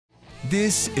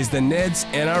This is the Ned's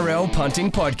NRL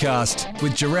Punting Podcast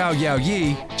with Jharal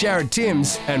Yao-Yi, Jared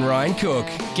Timms and Ryan Cook.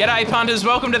 G'day punters,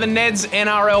 welcome to the Ned's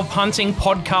NRL Punting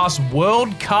Podcast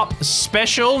World Cup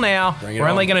special. Now, we're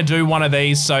only going to do one of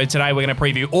these, so today we're going to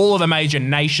preview all of the major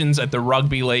nations at the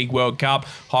Rugby League World Cup,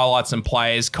 highlight some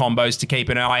players, combos to keep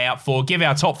an eye out for, give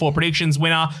our top four predictions,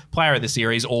 winner, player of the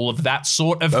series, all of that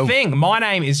sort of thing. My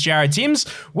name is Jared Timms,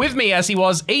 with me as he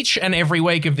was each and every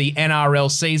week of the NRL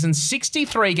season,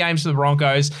 63 games for the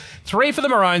Broncos, 3 for the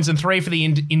Maroons and 3 for the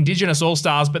Indigenous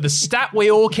All-Stars, but the stat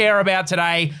we all care about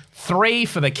today, 3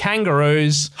 for the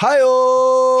Kangaroos.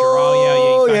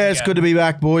 Hi-oh! Yeah, it's good to be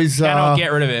back, boys. Cannot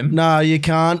get rid of him. No, you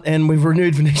can't, and we've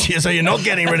renewed for next year, so you're not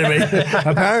getting rid of me,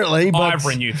 apparently. But I've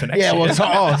renewed for next year. Yeah, well,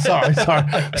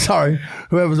 sorry.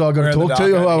 Whoever's I got to talk to,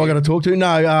 who have I got to talk to?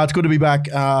 No, it's good to be back.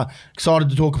 Excited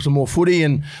to talk some more footy,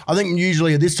 and I think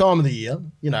usually at this time of the year,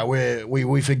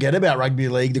 we forget about rugby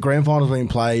league. The grand final's been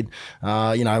played.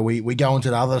 We go into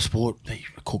the other sport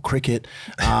called cricket.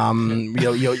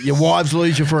 Your wives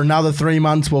lose you for another 3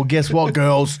 months. Well, guess what,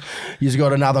 girls? You've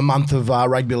got another month of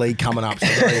rugby league coming up, so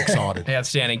very excited.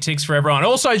 Outstanding. Ticks for everyone.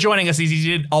 Also joining us is he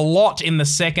did a lot in the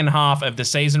second half of the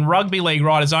season. Rugby League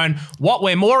Writer's Own. What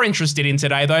we're more interested in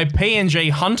today, though,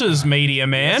 PNG Hunters media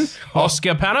man,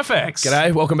 Oscar Pannifex.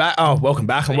 G'day, welcome back. Oh, welcome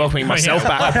back. I'm welcoming myself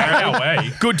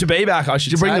back. Good to be back, I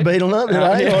should say. Did you bring the beetle nut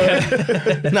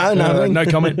today? No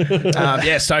comment.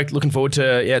 Stoked. Looking forward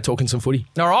to talking some footy.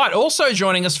 All right. Also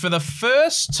joining us for the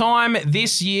first time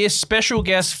this year, special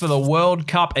guest for the World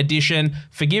Cup edition.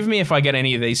 Forgive me if I get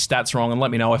any of these stats wrong and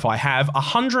let me know if I have.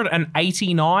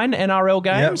 189 NRL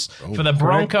games for the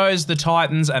Broncos, the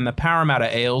Titans and the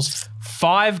Parramatta Eels.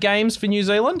 5 games for New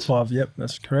Zealand. 5, yep,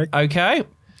 that's correct. Okay.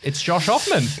 It's Josh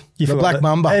Hoffman. The Black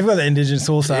Mamba. You've got the Indigenous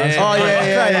All-Stars. Yeah. Oh,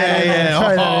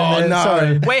 yeah. No.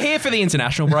 Sorry. We're here for the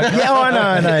international break. I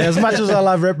know. As much as I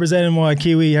love representing my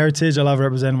Kiwi heritage, I love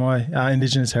representing my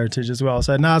Indigenous heritage as well.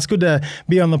 So, it's good to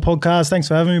be on the podcast. Thanks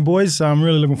for having me, boys. I'm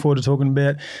really looking forward to talking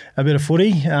about a bit of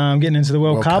footy, getting into the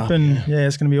World Cup, and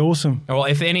it's going to be awesome. Well,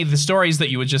 if any of the stories that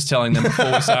you were just telling them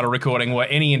before we started recording were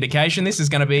any indication, this is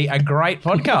going to be a great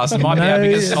podcast. It might be our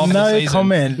biggest of the season. No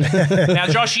comment. Now,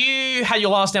 Josh, you had your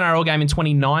last NRL game in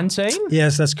 2019.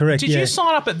 Yes, that's correct. Did you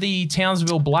sign up at the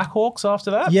Townsville Blackhawks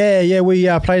after that? Yeah. We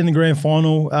played in the grand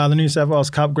final, the New South Wales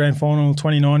Cup grand final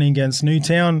 2019 against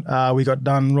Newtown. We got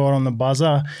done right on the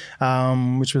buzzer,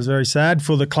 which was very sad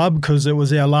for the club because it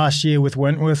was our last year with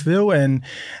Wentworthville, and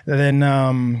then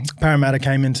Parramatta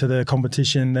came into the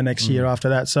competition the next year after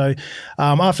that. So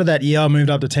after that year, I moved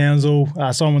up to Townsville,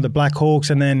 signed with the Blackhawks,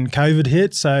 and then COVID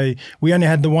hit. So we only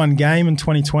had the one game in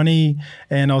 2020,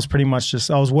 and I was pretty much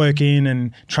I was working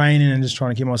and training and just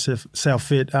trying to keep myself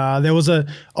fit. There was an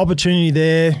opportunity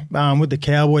there with the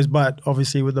Cowboys, but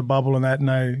obviously with the bubble and that,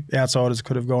 no outsiders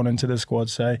could have gone into the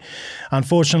squad. So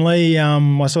unfortunately,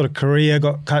 my sort of career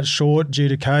got cut short due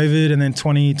to COVID, and then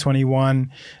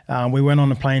 2021, we went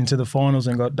on a plane to the finals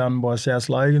and got done by South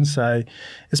Logan. So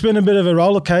it's been a bit of a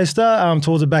roller coaster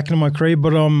towards the back end of my career,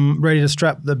 but I'm ready to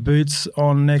strap the boots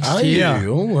on next year. Are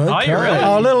you really?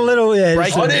 Oh, a little, yeah.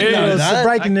 Breaking news.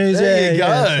 Breaking news, There you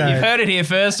go. So, You've heard it here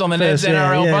first on the Ned's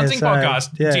NRL Punting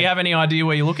Podcast. Yeah. Do you have any idea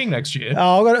where you're looking next year?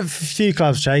 I've got a few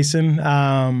clubs chasing,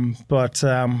 but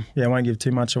I won't give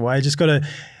too much away. Just got to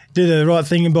do the right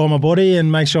thing by my body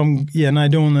and make sure I'm going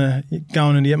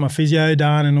in to get my physio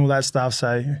done and all that stuff.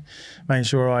 So making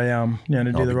sure I to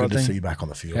do the right good to see thing. you back on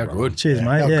the field. How good. Cheers,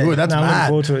 mate. How good. That's I'm looking mad.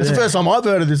 forward to it, That's the first time I've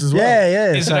heard of this as well.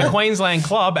 Yeah. Is it a Queensland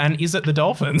club and is it the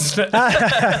Dolphins?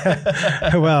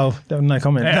 Well, no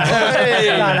comment. All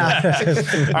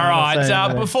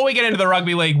right. Before we get into the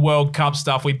Rugby League World Cup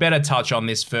stuff, we better touch on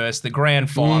this first. The grand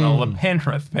final, the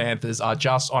Penrith Panthers are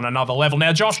just on another level.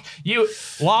 Now, Josh, you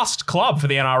last club for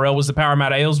the NRL was the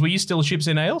Parramatta Eels. Were you still chips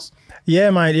in Eels?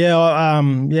 Yeah, mate.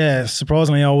 Yeah,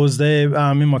 surprisingly, I was there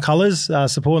in my colours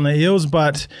supporting the Eels,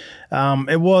 but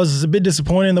it was a bit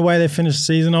disappointing the way they finished the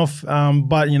season off.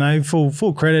 But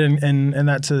full credit and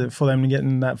that for them to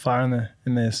getting that far in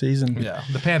their season. Yeah,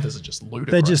 the Panthers are just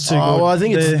ludicrous. They're just too good. Well, I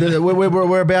think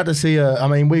we're about to see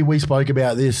we spoke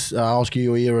about this, Oscar,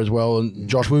 you were here as well, and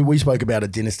Josh, we spoke about a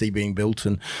dynasty being built,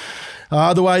 and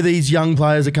the way these young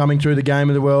players are coming through the game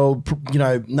of the world,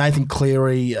 Nathan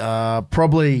Cleary,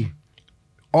 probably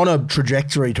on a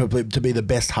trajectory to be the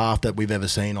best half that we've ever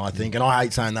seen, I think. And I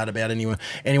hate saying that about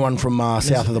anyone from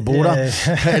south of the border.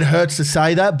 Yeah. It hurts to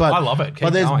say that, but I love it.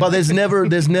 But there's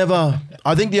never.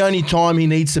 I think the only time he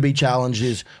needs to be challenged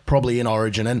is probably in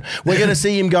Origin, and we're going to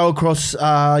see him go across, to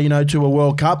a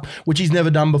World Cup, which he's never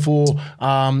done before.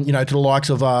 To the likes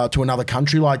of to another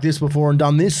country like this before and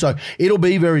done this. So it'll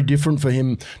be very different for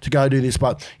him to go do this.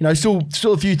 But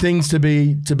still a few things to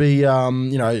be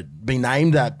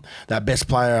named that best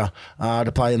player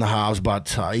to play in the halves,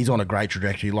 but he's on a great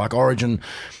trajectory. Like Origin,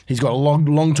 he's got a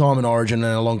long time in Origin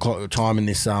and a long time in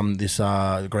this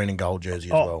green and gold jersey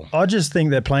as well. I just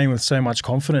think they're playing with so much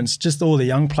confidence. Just all the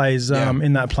young players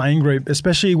in that playing group,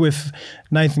 especially with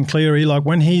Nathan Cleary. Like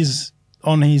when he's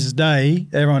on his day,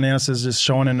 everyone else is just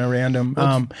shining around him.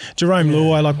 Jerome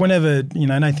Luai, like whenever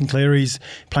Nathan Cleary's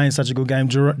playing such a good game,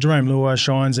 Jerome Luai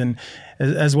shines, and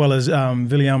as well as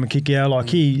William Kikau, like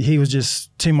he was just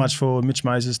too much for Mitch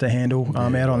Moses to handle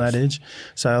out on that edge.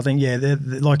 So I think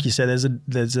like you said,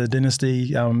 there's a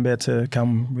dynasty about to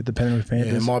come with the Penrith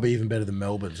Panthers. Yeah, it might be even better than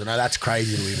Melbourne's. I know that's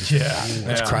crazy to even say that.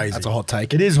 That's crazy. That's a hot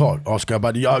take. It is hot, Oscar.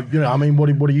 But what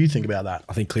do you think about that?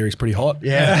 I think Cleary's pretty hot.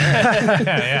 Yeah,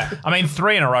 yeah. I mean,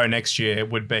 3 in a row next year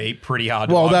would be pretty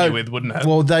hard to argue with, wouldn't it?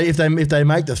 Well, if they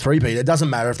make the three-peat, it doesn't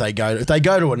matter if they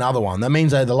go to another one. That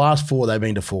means the last 4 they've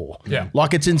been to 4. Yeah.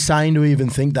 Like it's insane to even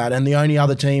think that. And the only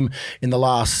other team in the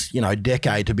last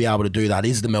decade to be able to do that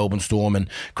is the Melbourne Storm. And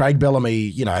Craig Bellamy,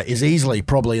 is easily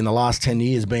probably in the last 10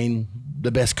 years been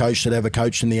the best coach that ever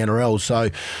coached in the NRL. So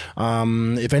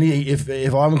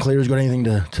if Ivan Cleary's got anything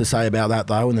to say about that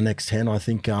though in the next 10, I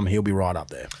think he'll be right up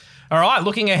there. All right,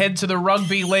 looking ahead to the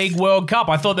Rugby League World Cup,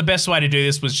 I thought the best way to do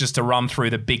this was just to run through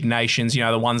the big nations,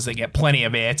 the ones that get plenty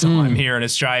of airtime here in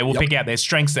Australia. We'll pick out their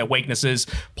strengths, their weaknesses,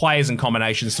 players and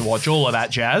combinations to watch, all of that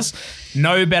jazz.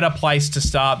 No better place to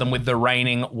start than with the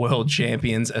reigning world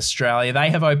champions, Australia. They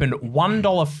have opened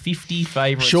 $1.50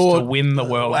 favourites to win the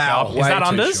World Cup. Is that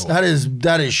unders? Short.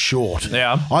 That is short.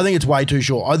 Yeah. I think it's way too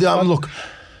short. Look,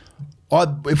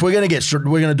 if we're going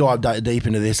to dive deep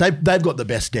into this, they've got the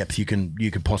best depth you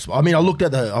could possibly. I mean,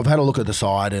 I've had a look at the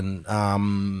side, and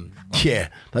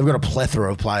they've got a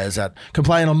plethora of players that can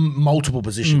play in multiple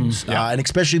positions, and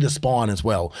especially the spine as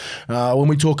well. When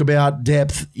we talk about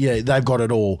depth, they've got it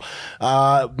all.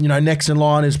 Next in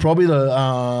line is probably the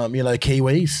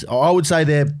Kiwis. I would say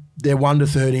their 1 to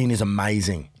 13 is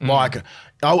amazing. Like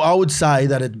I would say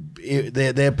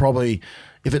that they're probably.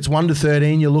 If it's 1 to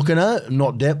 13 you're looking at,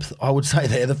 not depth, I would say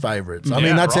they're the favourites. I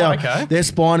mean, that's how their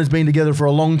spine has been together for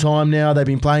a long time now. They've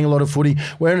been playing a lot of footy.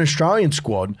 We're an Australian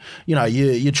squad.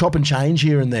 You chop and change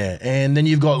here and there. And then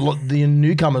you've got the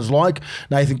newcomers like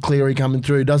Nathan Cleary coming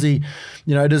through.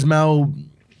 Does Mel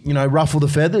ruffle the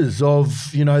feathers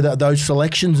of those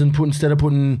selections and instead of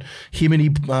putting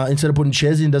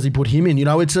Ches in, does he put him in?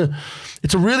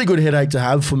 It's a really good headache to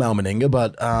have for Mal Meninga,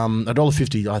 but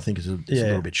 $1.50 I think is a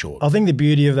little bit short. I think the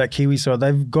beauty of that Kiwi side,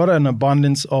 they've got an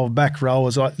abundance of back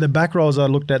rowers. The back rowers, I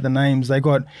looked at the names. They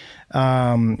got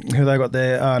who they got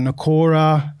there?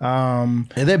 Nakora.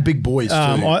 They're big boys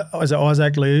too. Is it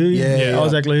Isaac Liu? Yeah.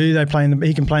 Isaac Liu.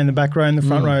 He can play in the back row and the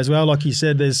front row as well. Like you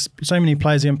said, there's so many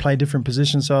players who can play different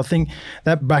positions. So I think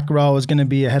that back row is going to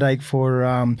be a headache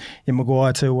for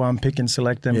Maguire to pick and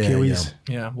select them Kiwis.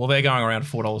 Yeah. Well, they're going around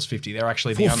 $4.50. They're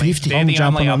actually the $4.50.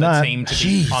 only other team to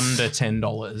be under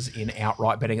 $10 in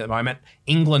outright betting at the moment.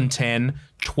 England 10.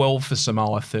 12 for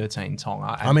Samoa, 13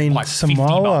 Tonga. I mean, like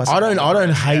Samoa. I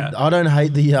don't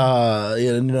hate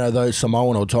the those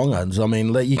Samoan or Tongans. I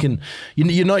mean,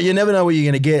 you never know what you're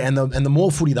going to get, and the more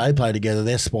footy they play together,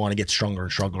 their spine gets stronger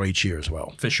and stronger each year as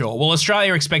well. For sure. Well,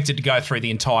 Australia are expected to go through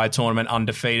the entire tournament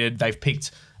undefeated. They've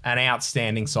picked an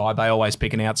outstanding side. They always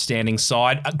pick an outstanding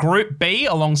side. Group B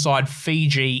alongside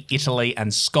Fiji, Italy,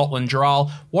 and Scotland.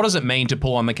 Jharal, what does it mean to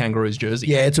pull on the Kangaroos jersey?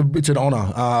 Yeah, it's an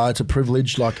honour. It's a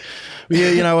privilege. I've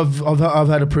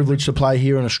had a privilege to play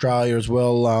here in Australia as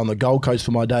well on the Gold Coast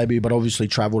for my debut, but obviously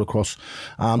travelled across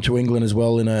to England as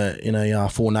well in a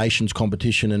Four Nations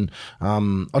competition. And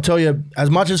I'll tell you,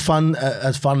 as much as fun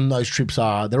those trips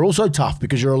are, they're also tough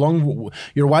because you're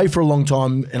away for a long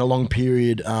time in a long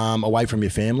period away from your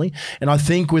family. And I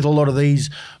think with a lot of these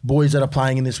boys that are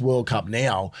playing in this World Cup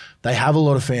now, they have a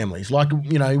lot of families. Like,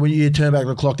 when you turn back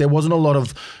the clock, there wasn't a lot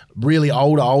of really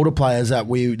older players that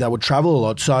would travel a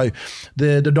lot. So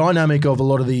the dynamic of a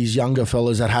lot of these younger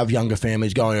fellas that have younger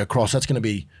families going across, that's going to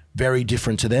be very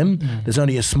different to them. There's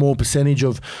only a small percentage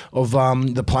of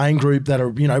the playing group that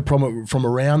are, from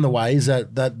around the ways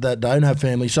that don't have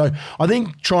families. So I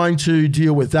think trying to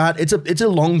deal with that, it's a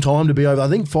long time to be over. I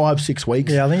think 5-6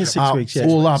 weeks. Yeah, I think it's 6 weeks. Yeah,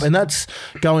 all up, and that's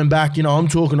going back. I'm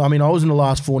talking. I mean, I was in the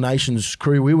last Four Nations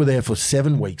crew. We were there for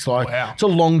 7 weeks. Like, it's a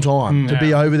long time to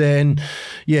be over there. And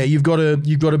yeah, you've got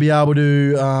to be able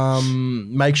to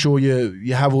make sure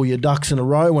you have all your ducks in a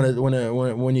row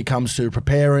when it comes to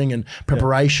preparing and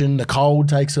preparation. The cold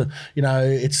takes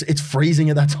it's freezing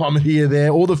at that time of year there.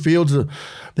 All the fields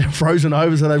they're frozen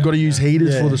over, so they've got to use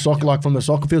heaters for the soccer, like from the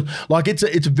soccer field. Like it's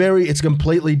a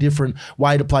completely different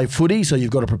way to play footy, so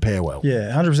you've got to prepare well.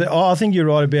 Yeah, 100%. I think you're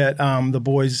right about the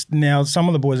boys. Now, some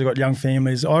of the boys have got young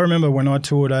families. I remember when I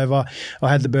toured over,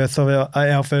 I had the birth of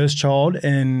our first child,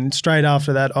 and straight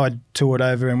after that, I toured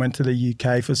over and went to the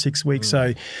UK for 6 weeks.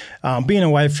 So being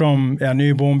away from our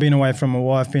newborn, being away from my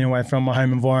wife, being away from my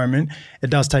home environment, it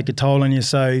does take a toll on you.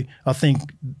 So I think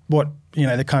what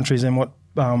the countries and what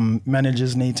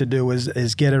managers need to do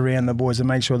is get around the boys and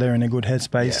make sure they're in a good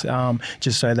headspace,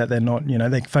 just so that they're not,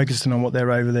 they're focusing on what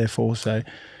they're over there for. So,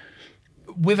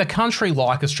 with a country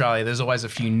like Australia, there's always a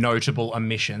few notable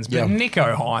omissions, but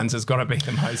Nicho Hynes has got to be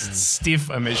the most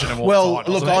stiff omission of all time. Well,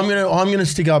 look, I'm gonna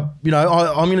stick up.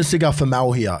 I'm gonna stick up for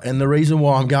Mal here, and the reason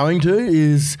why I'm going to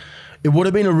is it would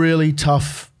have been a really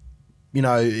tough.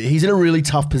 He's in a really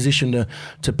tough position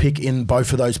to pick in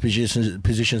both of those positions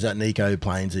that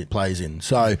Nicho plays in.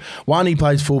 So one, he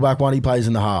plays fullback, one he plays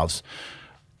in the halves.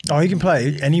 Oh, he can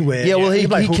play anywhere. Yeah, well, he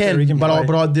can.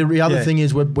 But the other Yeah. thing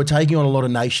is we're taking on a lot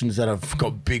of nations that have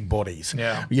got big bodies.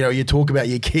 Yeah. You talk about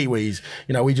your Kiwis.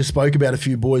 We just spoke about a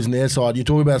few boys on their side. You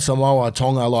talk about Samoa,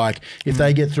 Tonga. Like if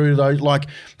they get through those, like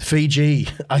Fiji,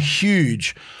 are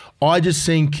huge. I just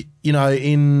think,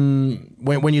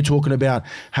 when you're talking about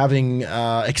having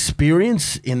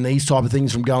experience in these type of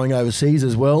things from going overseas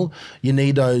as well, you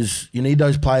need those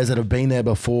players that have been there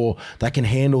before that can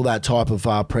handle that type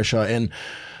of pressure. And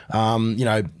Matt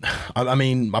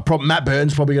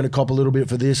Burton's probably going to cop a little bit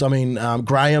for this. I mean,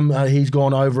 Graham, he's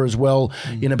gone over as well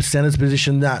in a center's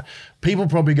position that people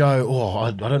probably go, I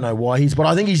don't know why but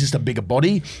I think he's just a bigger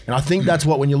body. And I think that's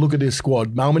what, when you look at this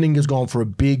squad, Mal Meninga's gone for a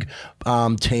big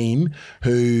team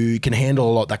who can handle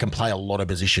a lot, that can play a lot of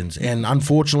positions. And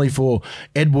unfortunately for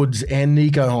Edwards and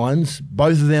Nicho Hynes,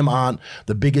 both of them aren't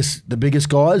the biggest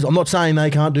guys. I'm not saying they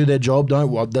can't do their job.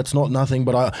 That's not nothing.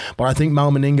 But I think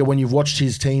Mal Meninga, when you've watched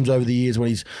his teams over the years, when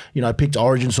he's picked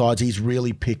origin sides, he's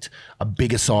really picked a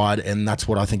bigger side, and that's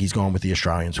what I think he's gone with the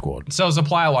Australian squad. So as a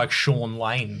player like Sean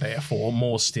Lane, therefore,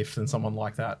 more stiff than someone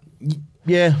like that.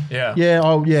 Yeah.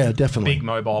 Oh, yeah, definitely. Big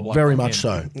mobile bloke. Very much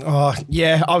so.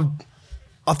 Yeah,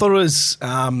 I thought it was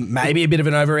maybe a bit of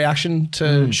an overreaction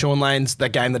to Sean Lane's. That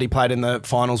game that he played in the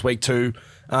finals week 2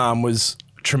 was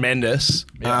tremendous,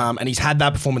 and he's had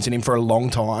that performance in him for a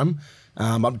long time.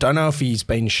 I don't know if he's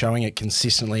been showing it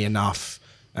consistently enough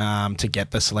to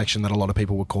get the selection that a lot of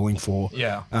people were calling for.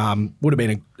 Yeah. Would have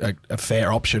been a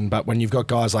fair option, but when you've got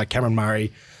guys like Cameron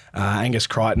Murray, Angus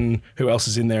Crichton, who else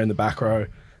is in there in the back row?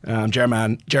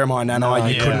 Jeremiah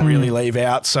Nanai, you couldn't really leave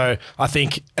out. So I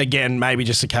think, again, maybe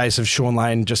just a case of Sean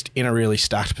Lane just in a really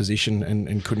stacked position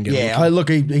and couldn't get a look.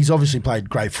 He's obviously played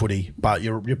great footy, but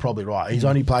you're probably right. He's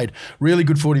only played really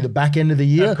good footy the back end of the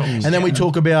year. And then we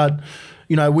talk about,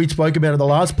 we spoke about it the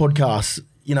last podcast,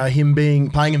 him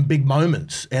playing in big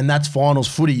moments, and that's finals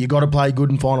footy. You got to play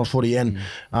good in finals footy, and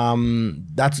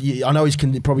that's. I know he's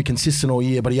probably consistent all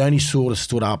year, but he only sort of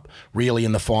stood up really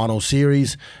in the final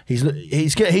series. He's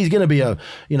going to be a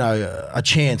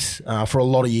chance for a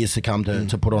lot of years to come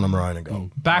to put on a maroon and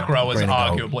gold. Back row is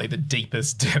arguably the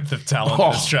deepest depth of talent that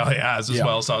Australia has as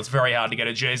well, so it's very hard to get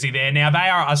a jersey there. Now they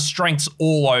are strengths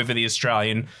all over the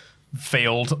Australian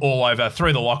field, all over,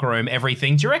 through the locker room,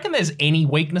 everything. Do you reckon there's any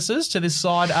weaknesses to this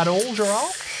side at all, Jharal?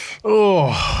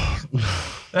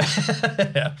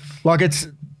 Like it's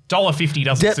 $1.50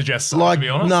 doesn't suggest so, to be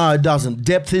honest. No, it doesn't.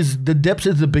 Depth is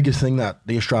the biggest thing that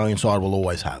the Australian side will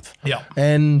always have. Yeah.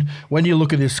 And when you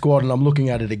look at this squad, and I'm looking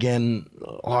at it again,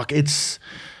 like it's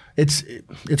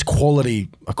quality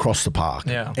across the park.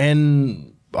 Yeah. And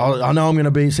I know I'm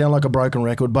going to sound like a broken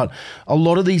record, but a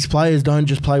lot of these players don't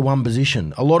just play one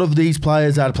position. A lot of these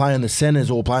players that are playing the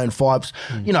centres or playing fives,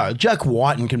 Jack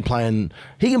Whiten can play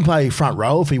front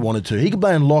row if he wanted to. He can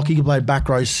play in lock, he can play back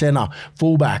row, centre,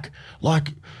 fullback. Like,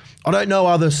 I don't know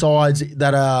other sides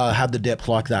that have the depth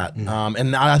like that.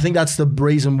 And I think that's the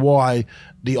reason why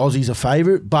the Aussies are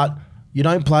favourite, but you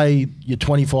don't play your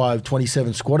 25,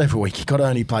 27 squad every week. You've got to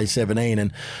only play 17.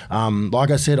 And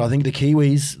like I said, I think the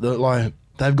Kiwis,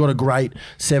 they've got a great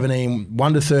 17,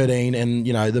 1 to 13, and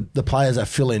the players that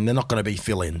fill in, they're not going to be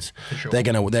fill-ins. Sure. They're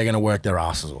going to work their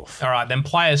asses off. All right, then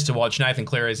players to watch. Nathan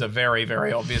Cleary is a very,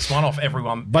 very obvious one off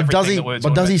everyone. But does he?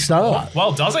 But does he start?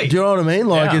 Well, does he? Do you know what I mean?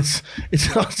 Like it's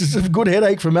just a good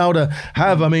headache for Mal to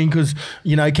have. I mean, because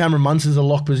Cameron Munson's a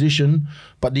lock position,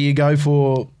 but do you go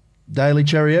for Daly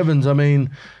Cherry Evans? I mean,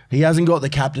 he hasn't got the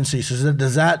captaincy. So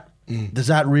does that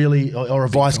really, or a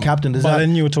vice captain? But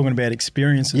then you were talking about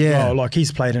experience as well. Like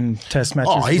he's played in Test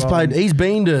matches. Oh, he's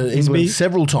been to England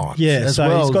several times. Yeah, so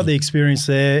well. he's got the experience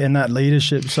there and that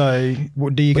leadership. So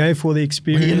do you go for the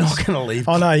experience? You're not going to leave.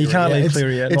 Oh no, you can't leave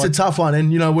Cleary yet. It's a tough one,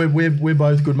 and we're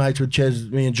both good mates with Ches,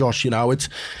 me and Josh.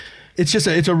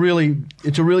 It's a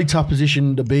really tough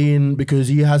position to be in because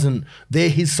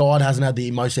his side hasn't had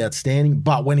the most outstanding,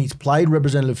 but when he's played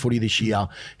representative footy this year,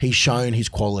 he's shown his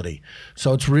quality.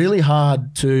 So it's really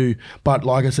hard but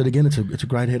like I said again, it's a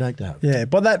great headache to have. Yeah,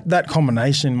 but that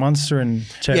combination, Munster and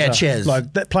Ches, Ches,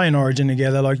 like that playing Origin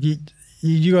together, like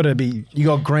you got to be. You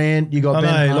got Grant, you got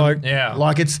Ben Hunt,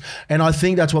 and I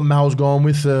think that's what Mal's gone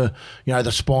with the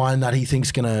spine that he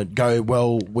thinks going to go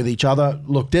well with each other.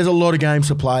 Look, there's a lot of games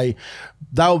to play.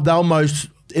 They'll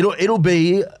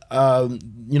be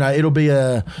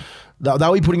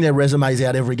they'll be putting their resumes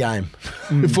out every game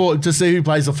to see who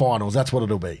plays the finals. That's what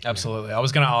it'll be. Absolutely. I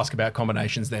was going to ask about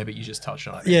combinations there, but you just touched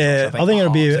on it. Yeah, I think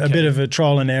it'll be a bit of a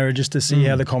trial and error just to see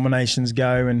how the combinations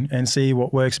go and see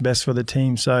what works best for the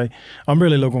team. So I'm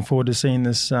really looking forward to seeing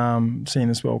this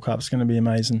World Cup. It's going to be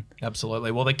amazing.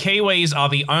 Absolutely. Well, the Kiwis are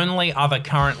the only other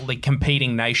currently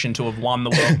competing nation to have won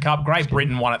the World Cup. Great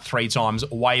Britain won it 3 times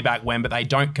way back when, but they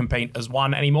don't compete as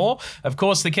one anymore. Of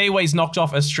course, the Kiwis knocked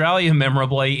off Australia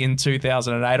memorably in 2008.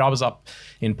 I was up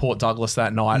in Port Douglas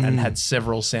that night and had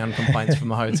several sound complaints from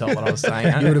the hotel that I was staying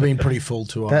at. You would have been pretty full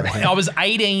too. I was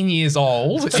 18 years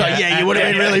old. So you would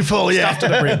have been really full, yeah. Stuffed to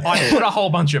the brim. I put a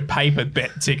whole bunch of paper bet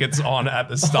tickets on at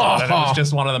the start, and it was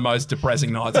just one of the most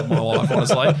depressing nights of my life,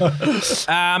 honestly.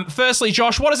 Firstly,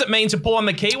 Josh, what does it mean to pull on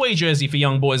the Kiwi jersey for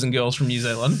young boys and girls from New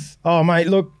Zealand? Oh, mate,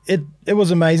 look, it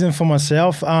was amazing for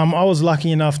myself. I was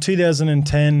lucky enough,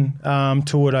 2010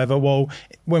 toured over. Well,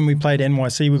 when we played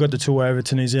NYC, we got the tour over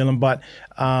to New Zealand, but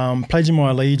pledging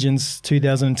my allegiance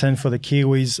 2010 for the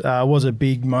Kiwis was a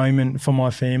big moment for my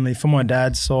family, for my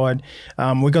dad's side.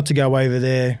 We got to go over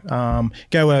there,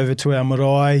 go over to our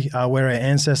marae, where our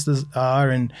ancestors are,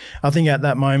 and I think at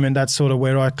that moment that's sort of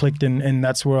where I clicked, and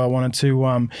that's where I wanted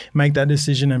to make that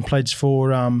decision and pledge for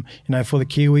for the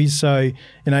Kiwis. So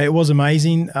it was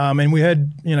amazing, and we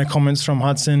heard comments from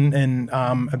Hudson and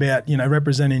about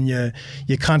representing your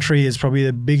country is probably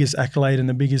the biggest accolade and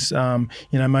the biggest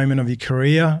moment of your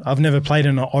career. I've never played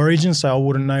in an Origin, so I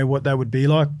wouldn't know what that would be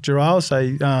like, Jharal. So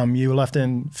you will have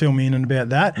to fill me in about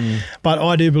that. But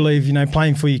I do believe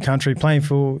playing for your country, playing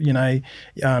for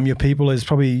your people is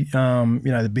probably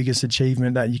the biggest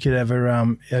achievement that you could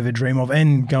ever dream of.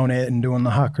 And going out and doing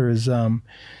the haka is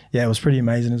it was pretty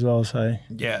amazing as well. So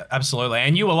yeah, absolutely.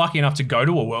 And you were lucky enough to go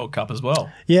to a World Cup as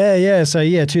well. Yeah. So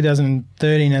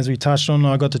 2013, as we touched on,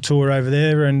 I got the tour over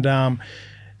there, and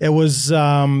it was,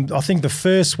 I think the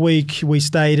first week we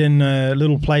stayed in a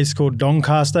little place called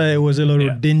Doncaster. It was a little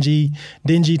dingy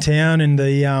town, and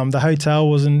the hotel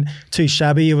wasn't too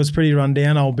shabby. It was pretty run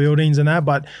down, old buildings and that,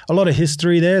 but a lot of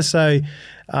history there. So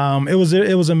it was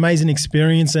an amazing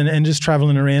experience, and just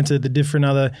traveling around to the different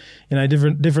other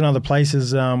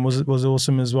places was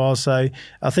awesome as well. So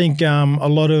I think a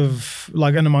lot of,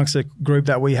 like, in amongst the group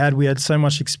that we had so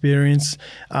much experience.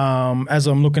 As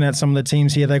I'm looking at some of the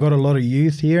teams here, they got a lot of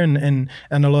youth here and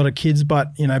a lot of kids.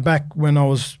 But back when I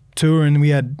was touring, we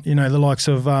had the likes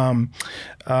of Manu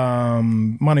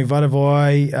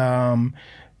Vadavai,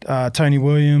 Tony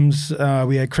Williams,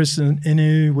 we had Kristen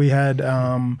Inu, we had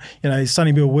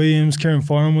Sonny Bill Williams, Kieran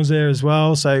Foran was there as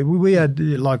well. So we had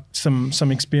like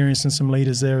some experience and some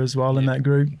leaders there as well in that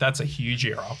group. That's a huge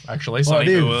era, actually. Sonny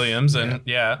Bill Williams and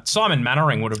Simon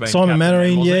Mannering would have been. Simon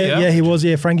Mannering, he was.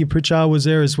 Yeah, Frankie Pritchard was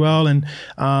there as well, and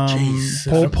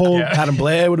Paul Adam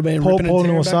Blair would have been. Paul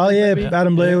Norsal,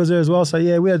 Adam Blair was there as well. So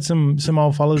we had some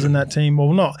old fellas in that team.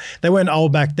 Well, they weren't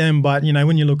old back then, but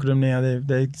when you look at them now,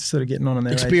 they're sort of getting on in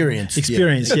their age. Experience,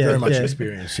 very much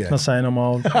experience. Yeah, not saying I'm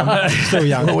old. I'm still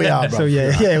young. Well, we are, bro. So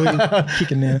we're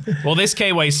kicking now. Well, this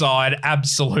Kiwi side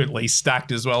absolutely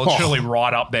stacked as well. It's surely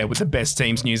right up there with the best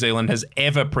teams New Zealand has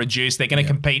ever produced. They're going to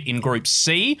compete in Group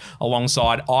C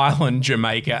alongside Ireland,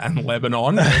 Jamaica, and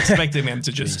Lebanon. We're expecting them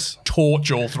to just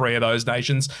torch all three of those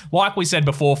nations. Like we said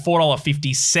before,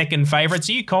 $4.50 second favourites.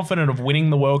 Are you confident of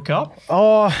winning the World Cup?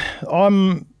 Oh,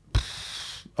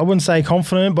 I wouldn't say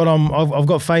confident, but I've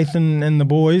got faith in the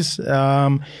boys.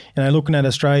 Looking at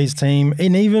Australia's team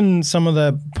and even some of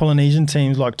the Polynesian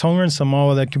teams like Tonga and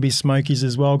Samoa, that could be smokies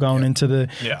as well going into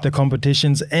the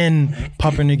competitions, and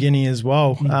Papua New Guinea as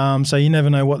well. So you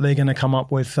never know what they're going to come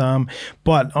up with.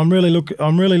 But I'm really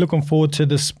looking forward to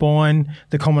the spine,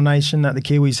 the combination that the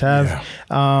Kiwis have.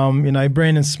 Yeah.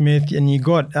 Brandon Smith, and you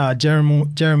got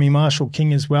Jeremy Marshall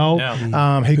King as well,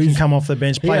 who can come off the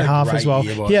bench, play half as well.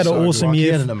 He had an awesome year.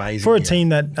 He had an amazing for a team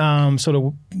that sort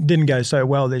of didn't go so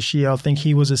well this year. I think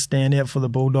he was a standout for the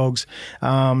Bulldogs. So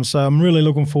I'm really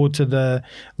looking forward to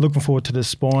the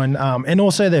spine, and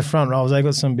also their front rows. They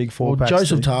got some big forward backs.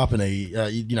 Joseph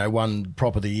Tarpany, won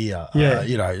prop of the year.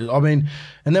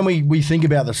 And then we think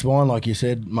about the spine, like you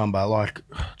said, Mumba, like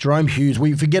Jerome Hughes.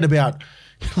 We forget about.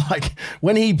 Like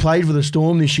when he played for the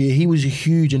Storm this year, he was a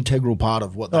huge integral part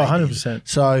of what they 100%. did.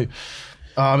 So,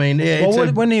 I mean,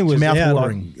 when he was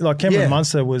out, like Cameron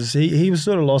Munster was, he was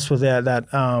sort of lost without that,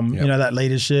 that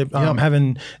leadership.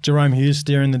 Having Jerome Hughes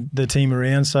steering the team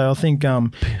around. So I think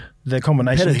the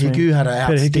combination. Hiku had an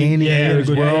outstanding year as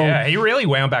well. Yeah, he really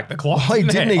wound back the clock. Oh,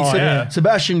 didn't he?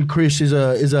 Sebastian Chris is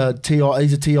a TI.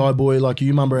 He's a TI boy like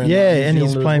you, Mumba. And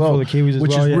he's playing for the Kiwis as well,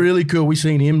 which is really cool. We've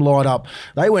seen him light up.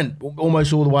 They went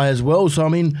almost all the way as well. So I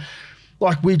mean,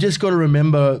 like we just got to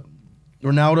remember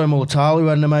Ronaldo Mulatalo, who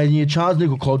had an amazing year. Charles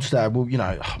Nickel-Clodstad. Well,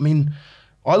 I mean,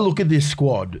 I look at this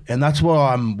squad, and that's what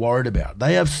I'm worried about.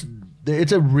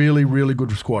 It's a really, really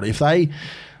good squad. If they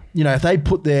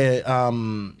put their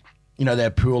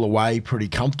their pool away pretty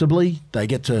comfortably, they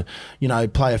get to,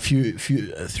 play a few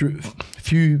through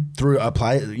a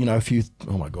play, a few.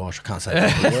 Oh my gosh, I can't say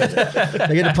that.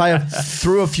 They get to play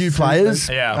through a few players.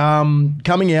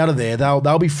 Coming out of there,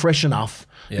 they'll be fresh enough.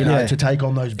 To take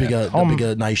on those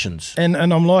bigger nations. And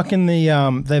I'm liking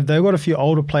they've got a few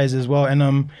older players as well.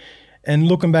 And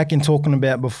looking back and talking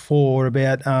about before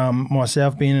about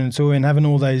myself being in the tour and having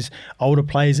all those older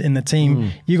players in the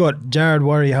team, you got Jared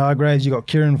Warrior-Hargraves, you got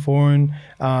Kieran Foran,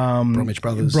 Bromwich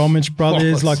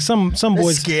Brothers, like some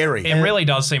boys. Scary. It really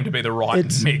does seem to be the right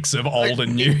mix of old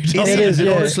and new. It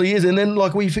honestly is. And then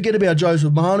like we forget about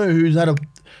Joseph Manu, who's had a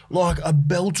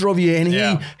belter of you,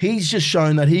 and he's just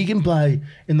shown that he can play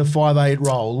in the 5'8"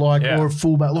 role, or a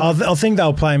fullback. I think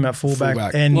they'll play him at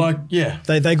fullback. And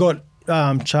they got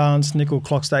Chance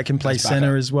Nickel-Clodstad can play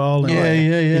centre as well.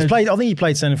 And He's played. I think he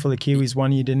played centre for the Kiwis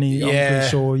one year, didn't he? I'm pretty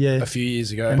sure. Yeah, a few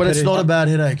years ago. But it's not a bad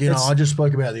headache. I just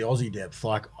spoke about the Aussie depth.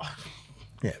 Like,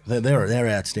 they're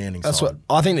outstanding. That's what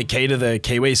I think. The key to the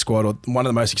Kiwi squad, or one of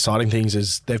the most exciting things,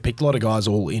 is they've picked a lot of guys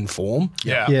all in form.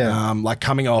 Like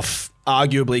coming off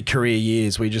arguably career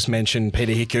years. We just mentioned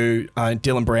Peter Hiku,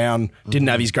 Dylan Brown didn't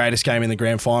have his greatest game in the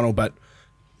grand final, but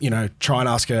try and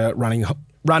ask a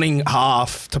running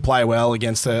half to play well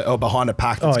against or behind a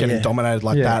pack that's getting dominated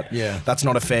like that. Yeah. That's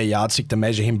not a fair yardstick to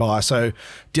measure him by. So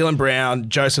Dylan Brown,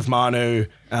 Joseph Manu,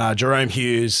 Jerome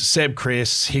Hughes, Seb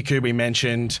Chris, Hiku we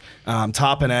mentioned,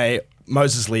 Tarpane,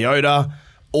 Moses Leota,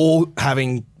 all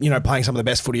having, playing some of the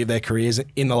best footy of their careers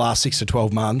in the last 6 to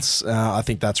 12 months. I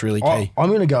think that's really key. I'm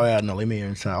going to go out on a limb here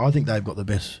and say I think they've got the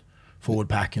best forward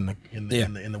pack in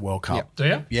the World Cup. Do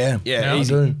you? Yeah, I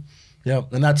do. Yeah,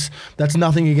 and that's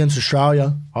nothing against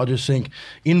Australia. I just think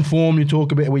in form. We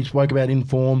spoke about in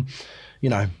form.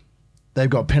 They've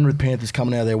got Penrith Panthers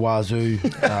coming out of their wazoo.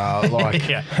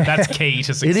 That's key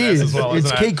to success. It is. As well.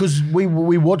 It's key because we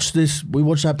watched this. We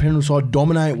watched that Penrith side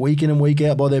dominate week in and week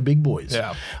out by their big boys.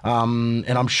 Yeah. And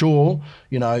I'm sure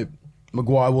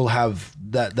Maguire will have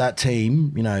that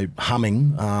team,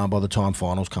 humming by the time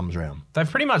finals comes around. They've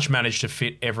pretty much managed to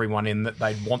fit everyone in that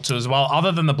they'd want to as well,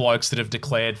 other than the blokes that have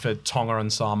declared for Tonga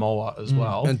and Samoa as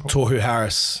well. And Tohu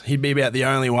Harris, he'd be about the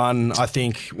only one. I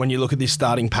think when you look at this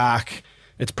starting pack,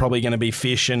 it's probably going to be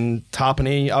Fish and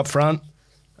Tarpany up front.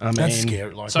 That's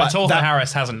scary. So Tohu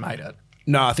Harris hasn't made it.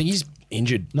 No, I think he's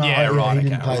injured. No, right. He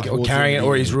didn't play or carrying it,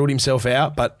 or he's ruled himself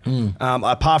out. But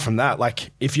apart from that,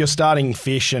 like if you're starting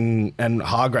Fish and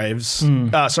Hargraves,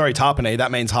 Tarpany,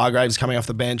 that means Hargraves coming off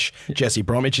the bench. Jesse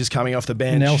Bromwich is coming off the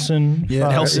bench. Nelson. They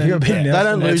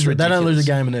don't lose a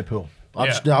game in their pool.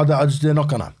 They're not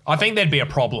gonna. I think there'd be a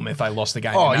problem if they lost the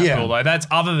game in that pool, though. That's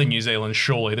other than New Zealand,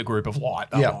 surely the group of light.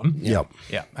 Yep.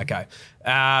 Yeah. Okay.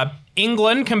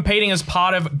 England, competing as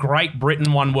part of Great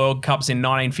Britain, won World Cups in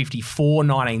 1954,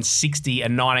 1960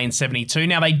 and 1972.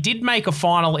 Now, they did make a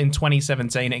final in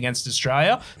 2017 against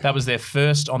Australia. That was their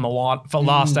first on the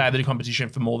last day of the competition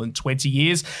for more than 20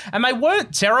 years. And they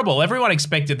weren't terrible. Everyone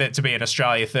expected that to be an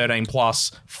Australia 13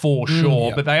 plus for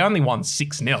sure, but they only won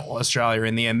 6-0, Australia,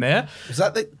 in the end there. Is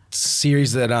that the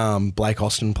series that Blake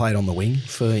Austin played on the wing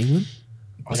for England?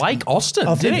 Blake Austin,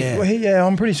 I did think, he?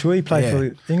 I'm pretty sure he played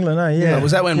for England. Yeah.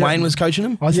 Was that when Wayne was coaching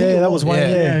him? I think that was Wayne.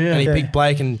 Yeah. And he picked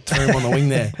Blake and threw him on the wing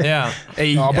there. Yeah.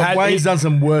 But Wayne's done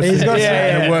some worse things.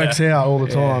 And it works out all the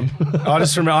time. I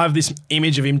just remember I have this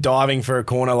image of him diving for a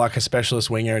corner like a specialist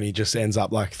winger, and he just ends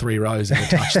up like 3 rows in the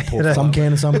touch. Some can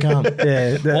and some can't.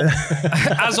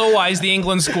 As always, the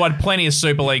England squad, plenty of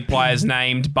Super League players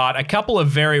named, but a couple of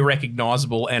very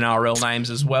recognisable NRL names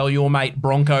as well. Your mate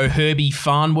Bronco Herbie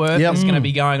Farnworth is going to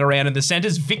be going around in the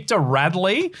centres. Victor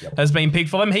Radley has been picked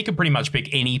for them. He could pretty much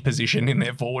pick any position in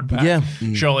their forward pack.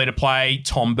 Surely to play.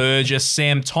 Tom Burgess,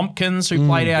 Sam Tompkins, who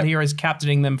played out here as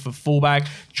captaining them for fullback.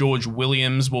 George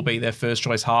Williams will be their first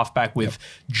choice halfback with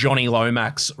Johnny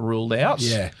Lomax ruled out.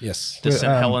 The St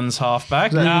Helens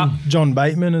halfback. John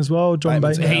Bateman as well.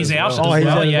 He's out as well.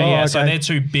 Okay. So they're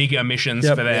 2 big omissions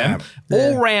for them.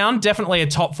 All round, definitely a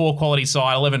top 4 quality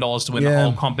side. $11 to win the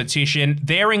whole competition.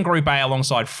 They're in Group A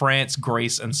alongside France,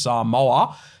 Greece, and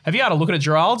Samoa. Have you had a look at it,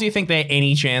 Jharal? Do you think they're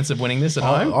any chance of winning this at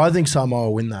home? I think Samoa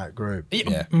will win that group.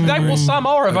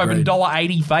 Samoa have opened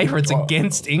 $1.80 favourites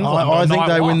against England. I think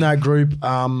they win that group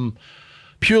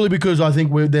purely because I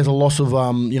think there's a loss of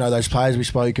those players we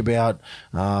spoke about.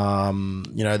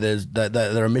 There's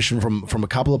they're a mission from a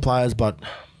couple of players, but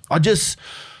I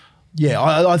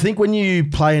think when you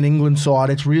play an England side,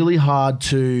 it's really hard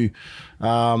to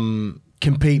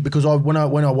compete because when I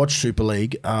watch Super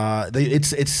League,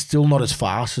 it's still not as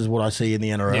fast as what I see in the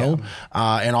NRL,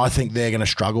 and I think they're going to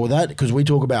struggle with that because we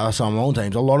talk about our Samoan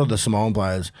teams. A lot of the Samoan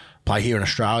players play here in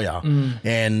Australia,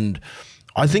 and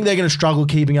I think they're going to struggle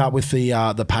keeping up with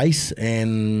the pace,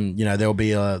 and there'll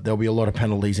be a lot of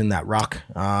penalties in that ruck,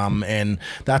 and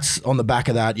that's on the back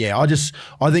of that.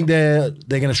 I think they're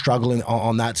going to struggle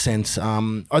on that sense.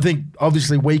 I think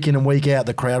obviously week in and week out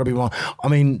the crowd will be one. I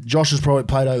mean, Josh has probably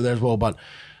played over there as well, but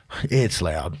it's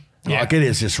loud. Like it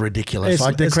is just ridiculous.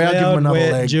 Like the crowd give them another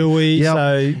leg. Dewy,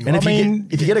 so and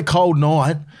if you get a cold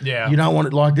night, you don't want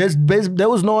it. Like there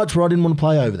was nights where I didn't want to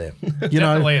play over there.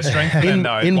 Definitely a strength for them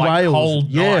though. In like Wales,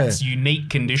 cold nights, unique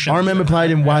conditions. I remember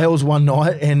playing in Wales one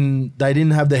night and they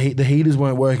didn't have the heaters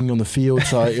weren't working on the field,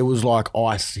 so it was like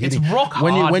ice. It's rock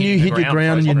hard. When you hit the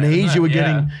ground on your knees, you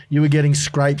were getting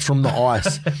scrapes from the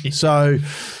ice. So.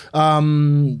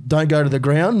 Don't go to the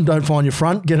ground. Don't find your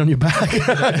front. Get on your back.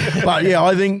 But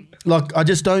I think. I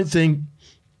just don't think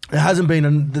it hasn't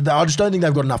been. I just don't think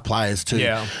they've got enough players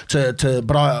to.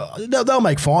 But they'll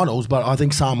make finals. But I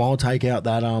think Samoa will take out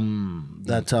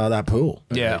that pool.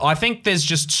 Yeah, I think there's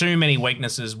just too many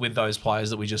weaknesses with those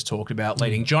players that we just talked about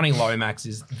leading. Johnny Lomax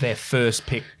is their first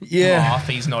pick. Half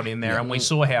he's not in there, and we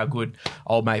saw how good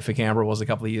old mate for Canberra was a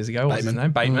couple of years ago. What's his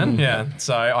name? Bateman. Yeah.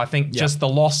 So I think just the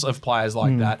loss of players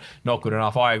like that not good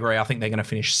enough. I agree. I think they're going to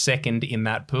finish second in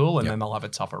that pool, and then they'll have a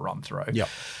tougher run through.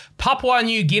 Papua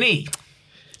New Guinea.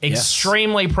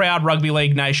 Extremely proud rugby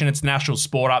league nation. It's national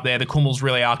sport up there. The Kumuls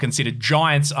really are considered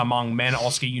giants among men.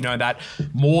 Oscar, you know that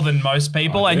more than most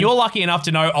people. And you're lucky enough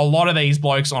to know a lot of these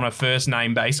blokes on a first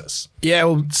name basis. Yeah,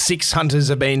 well, 6 hunters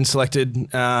have been selected in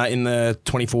the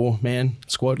 24-man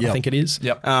squad, I think it is,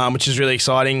 which is really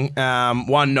exciting.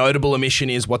 One notable omission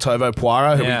is Watovo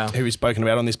Puara, who we've spoken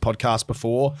about on this podcast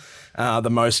before, the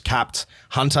most capped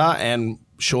hunter and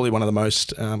surely one of the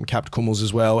most capped Kumuls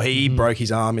as well. He broke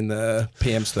his arm in the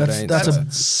PM's 13.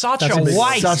 That's such a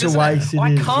waste. Such a waste.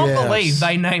 I can't believe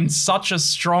they named such a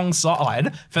strong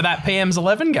side for that PM's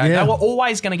 11 game. They were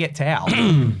always going to get towed.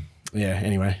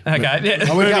 Anyway. Okay.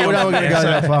 We're going to go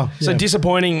that far. So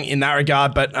disappointing in that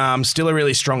regard, but still a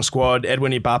really strong squad.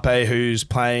 Edwin Ibape,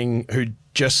 who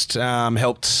just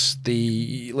helped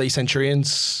the Lee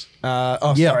Centurions.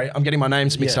 Sorry, I'm getting my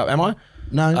names mixed up. Am I?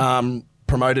 No.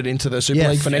 Promoted into the Super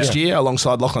League for next year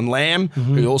alongside Lachlan Lamb,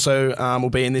 who also will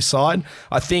be in this side.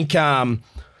 I think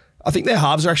their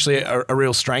halves are actually a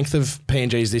real strength of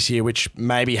PNG's this year, which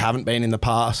maybe haven't been in the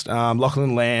past.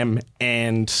 Lachlan Lamb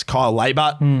and Kyle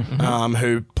Labert,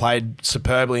 who played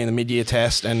superbly in the mid-year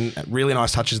test and really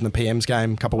nice touches in the PM's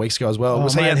game a couple of weeks ago as well.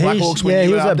 Was he at Blackhawks? Yeah,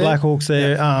 he was at Blackhawks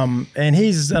there. And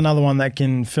he's another one that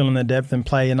can fill in the depth and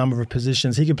play a number of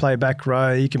positions. He can play back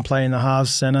row. He can play in the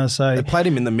halves centre. So they played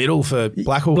him in the middle for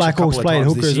Blackhawks. Blackhawks played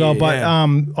hooker as well. But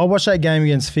I watched that game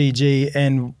against Fiji,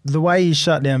 and the way he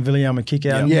shut down Viliama kick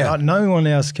out. No one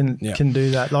else can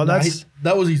do that. Like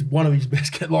that was one of his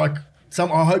best.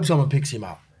 I hope someone picks him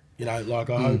up. I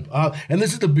hope. And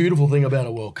this is the beautiful thing about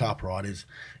a World Cup, right? Is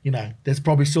there's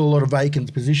probably still a lot of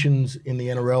vacant positions in the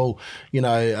NRL.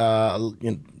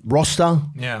 roster.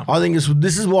 Yeah. I think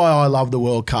this is why I love the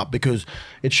World Cup, because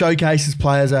it showcases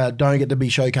players that don't get to be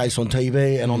showcased on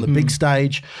TV and on the big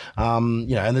stage. And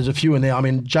there's a few in there. I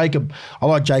mean, I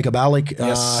like Jacob Alec.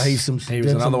 Yes. He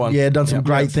was another one. Yeah, done some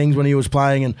great things when he was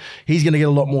playing, and he's going to get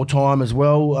a lot more time as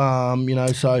well.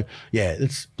 So yeah,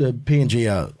 it's the PNG.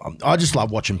 I just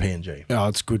love watching PNG. Oh,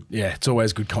 it's good. Yeah, it's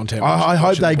always good content. I hope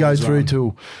watching they the go boys through run.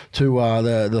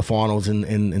 to the finals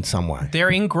in some way. They're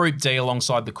in Group D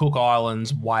alongside the Cook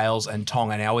Islands, Wales and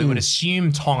Tonga. Now, we would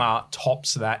assume Tonga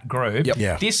tops that group. Yep.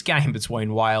 Yeah. This game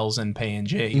between Wales and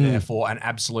PNG, therefore, an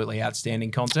absolutely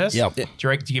outstanding contest. Yep. Do you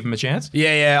reckon to give them a chance?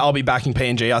 Yeah, I'll be backing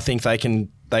PNG. I think they can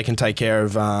take care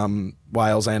of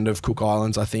Wales and of Cook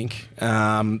Islands, I think.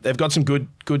 They've got some good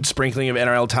sprinkling of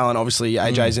NRL talent. Obviously,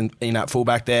 AJ's in at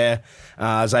fullback there.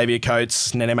 Xavier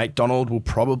Coates, Nene McDonald will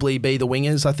probably be the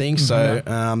wingers, I think. So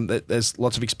there's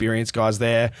lots of experienced guys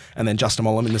there. And then Justin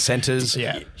Mollum in the centres.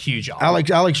 Yeah, huge.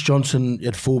 Alex Johnson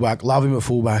at fullback, love him at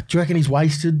fullback. Do you reckon he's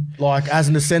wasted? Like, as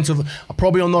in the sense of,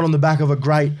 probably not on the back of a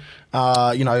great,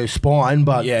 spine,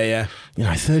 but Yeah.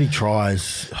 30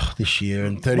 tries this year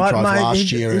and 30 tries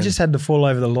last year. He just had to fall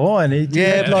over the line. He's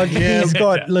got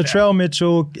Latrell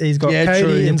Mitchell, he's got Katie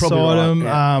true, inside right, him.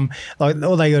 yeah.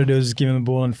 All they got to do is give him the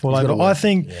ball and fall He's over. gotta I work,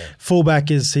 think fullback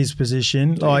is his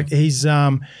position. Like he's,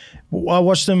 I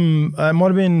watched him. It might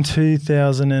have been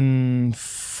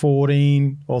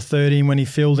 2014 or 13 when he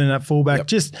filled in at fullback.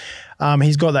 Just.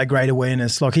 He's got that great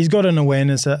awareness. Like, he's got an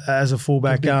awareness as a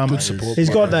fullback. Good support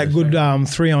he's got player, that good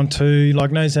 3-on-2,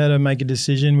 like knows how to make a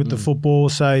decision with the football.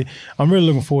 So I'm really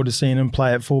looking forward to seeing him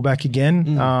play at fullback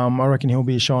again. I reckon he'll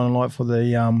be a shining light for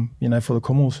the, for the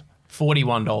Commonwealth.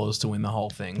 $41 to win the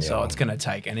whole thing. So it's going to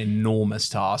take an enormous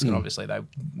task. And obviously they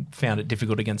found it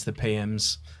difficult against the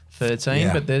PM's 13.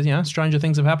 Yeah. But there's, stranger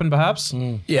things have happened perhaps.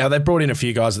 Yeah, they brought in a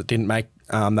few guys that didn't make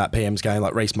that PM's game,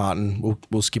 like Reece Martin.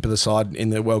 We'll skip the side in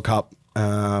the World Cup.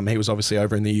 He was obviously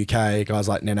over in the UK. Guys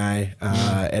like Nene,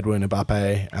 Edwin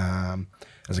Mbappe.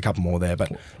 There's a couple more there,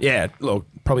 but yeah, look,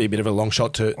 probably a bit of a long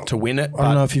shot to win it. I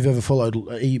don't know if you've ever followed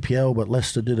EPL, but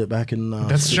Leicester did it back in.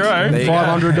 That's true.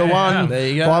 500 to 1. There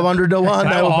you go. 500 to 1.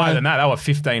 They were higher than that. They were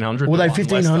 1,500. Were they to 1,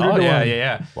 1,500 Leicester. to Yeah, 1?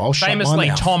 yeah. Well, I'll shut my Famously,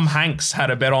 mouth. Tom Hanks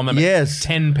had a bet on them. Yes.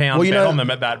 £10 bet on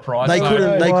them at that price. They So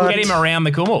couldn't- get him around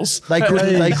the Cummels. They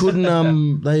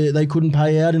couldn't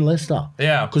pay out in Leicester.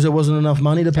 Yeah. because there wasn't enough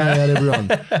money to pay out everyone.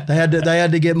 They had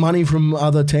to get money from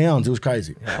other towns. It was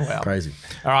crazy. wow. Crazy.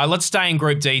 All right, let's stay in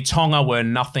Group D. Tonga were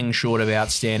nothing short of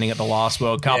outstanding at the last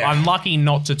World Cup. Yeah. Unlucky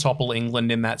not to topple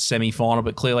England in that semi-final,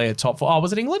 but clearly a top four. Oh,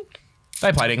 was it England?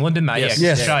 They played England, didn't they? Yes. Yeah,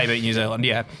 Yes. Australia beat New Zealand.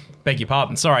 Yeah, beg your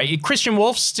pardon. Sorry. Christian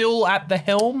Wolf still at the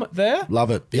helm there? Love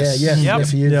it. Yes. Yeah, Yep.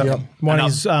 yes, he is. Yeah. Yep. Won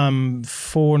And his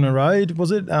 4 in a row, was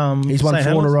it? He's won St. 4 in a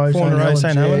Helens? row. 4 in a row,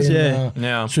 St. Helens, yeah.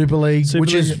 Yeah. Super League, Super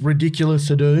which is League. ridiculous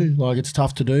to do. Like, it's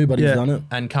tough to do, but he's Yeah. done it.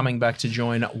 And coming back to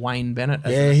join Wayne Bennett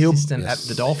as Yeah, an he'll- assistant at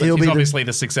the Dolphins. He'll He's be the- obviously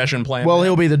the succession plan. Well, there.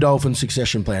 he'll be the Dolphins'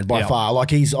 succession plan by Yeah. far.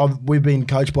 Like, we've been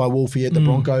coached by Wolfie at the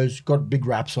Broncos. Got big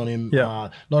raps on him. Yeah.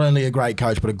 Not only a great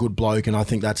coach, but a good bloke, and I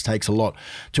think that takes a lot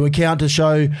to account to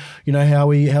show, how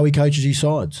he coaches his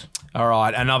sides. All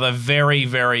right, another very,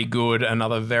 very good,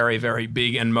 another very, very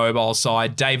big and mobile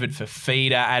side. David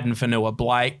Fafita, Aden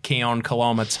Fanua-Blake, Keon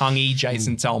Kaloma-Tungi,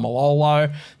 Jason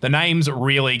Taumalolo. The names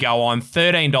really go on.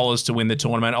 $13 to win the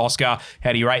tournament. Oscar,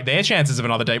 how do you rate their chances of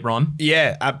another deep run?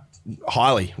 Yeah,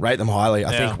 highly. Rate them highly.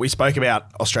 I think we spoke about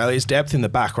Australia's depth in the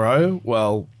back row.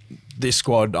 Well, this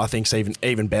squad, I think, is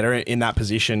even better in that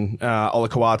position.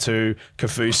 Olakawatu,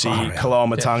 Kafusi,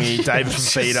 Kaloma-Tungi, David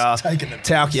Fafita,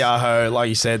 Taukiaho, like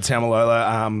you said,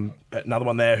 Taumalola. Another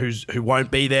one there who won't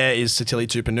be there is Satili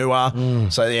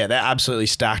Tupanua. So, yeah, they're absolutely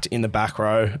stacked in the back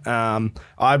row. I'm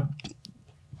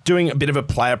doing a bit of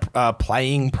a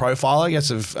playing profile, I guess,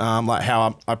 of like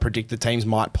how I predict the teams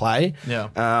might play. Yeah.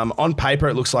 On paper,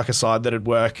 it looks like a side that'd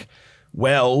work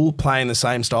well playing the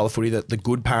same style of footy that the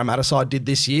good Parramatta side did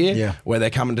this year, where they're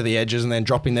coming to the edges and then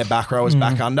dropping their back rowers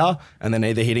back under and then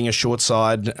either hitting a short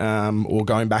side or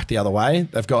going back the other way.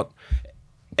 They've got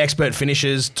expert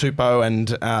finishers. Tupou and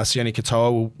Sione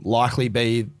Katoa will likely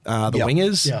be the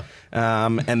wingers. Yeah.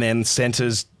 And then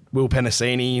centres, Will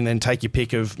Penasini, and then take your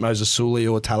pick of Moses Suli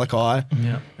or Talakai.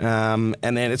 Yeah.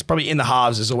 And then it's probably in the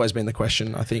halves has always been the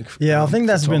question, I think. Yeah, I think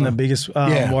that's for been the Tonga. biggest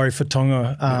worry for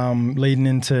Tonga leading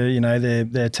into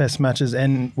their test matches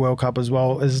and World Cup as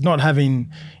well, is not having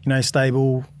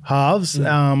stable halves.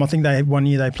 I think one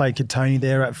year they played Katoni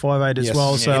there at 5'8" as Yes.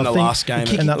 well. Yeah, So in I the think last game.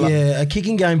 A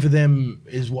kicking game for them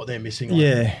is what they're missing.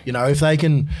 Yeah.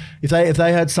 If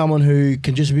they had someone who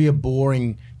can just be a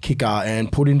boring kicker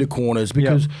and put into corners,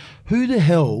 because who the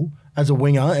hell as a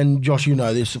winger, and Josh, you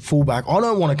know this, fullback, I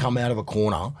don't want to come out of a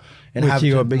corner and With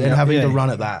having to run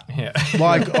at that. Yeah.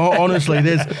 Like, honestly,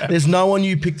 there's no one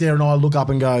you pick there and I look up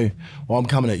and go, well, I'm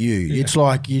coming at you. Yeah. It's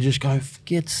like you just go,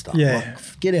 get stuff. Yeah.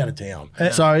 Like, get out of town.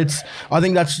 So I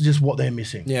think that's just what they're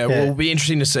missing. Yeah, well, it'll be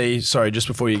interesting to see, sorry, just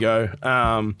before you go,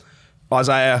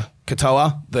 Isaiah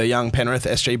Katoa, the young Penrith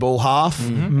SG Bull half,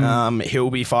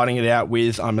 he'll be fighting it out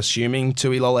with, I'm assuming,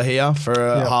 Tui Lolohea for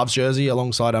a halves jersey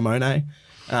alongside Amone.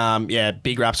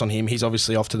 Big raps on him. He's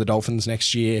obviously off to the Dolphins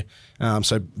next year,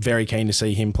 so very keen to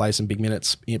see him play some big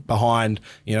minutes behind,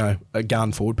 a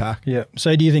gun forward pack. Yeah.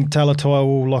 So do you think Talatoa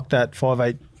will lock that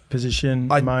 5'8" position?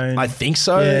 I think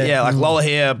so. Yeah, like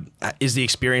Lolohea is the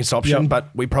experienced option, but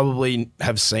we probably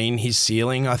have seen his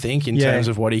ceiling, I think, in terms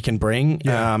of what he can bring.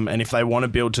 Yeah. And if they want to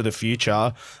build to the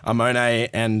future, Amone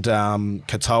and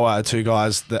Katoa are two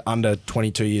guys that are under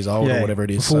 22 years old or whatever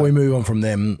it is. Before we move on from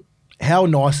them, how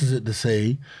nice is it to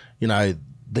see,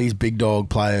 these big dog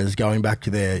players going back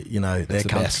to their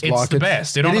country? It's the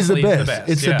best. It is the best.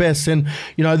 It's the best. And,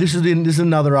 this is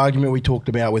another argument we talked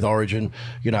about with Origin.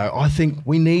 I think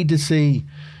we need to see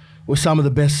with some of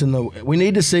the best we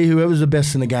need to see whoever's the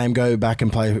best in the game go back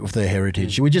and play with their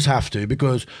heritage. We just have to,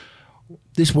 because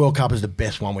this World Cup is the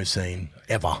best one we've seen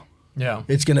ever. Yeah.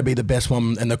 It's going to be the best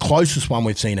one and the closest one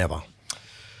we've seen ever.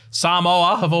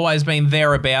 Samoa have always been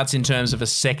thereabouts in terms of a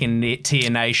second-tier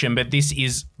nation, but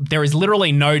there is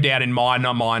literally no doubt in my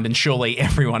mind, and surely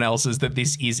everyone else's, that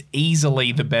this is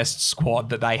easily the best squad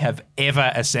that they have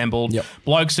ever assembled. Yep.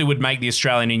 Blokes who would make the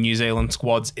Australian and New Zealand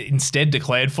squads instead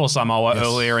declared for Samoa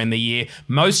earlier in the year.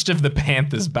 Most of the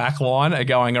Panthers' backline are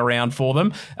going around for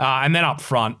them. And then up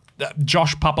front,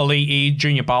 Josh Papali'i,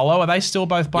 Junior Paulo, are they still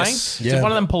both playing? Yes. Did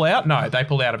one of them pull out? No, they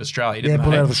pulled out of Australia, didn't they?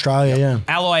 Pulled out of Australia,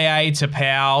 Aloiai,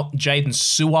 Tapau, Jaden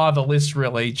Su'a, the list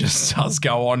really just does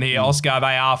go on here. Oscar,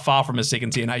 they are far from a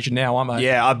second-tier nation now, aren't they?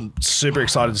 Yeah, I'm super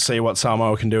excited to see what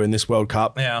Samoa can do in this World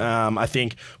Cup. Yeah. I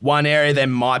think one area they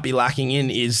might be lacking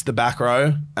in is the back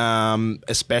row,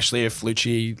 especially if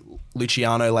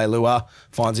Luciano Leilua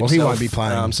finds himself he won't be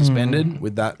playing. Suspended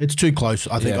with that. It's too close,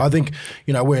 I think. Yeah. I think,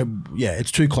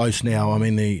 it's too close now. I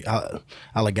mean, the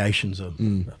allegations are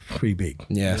pretty big.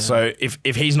 Yeah, so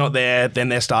if he's not there, then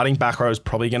their starting back row is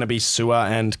probably going to be Sua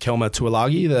and Kelma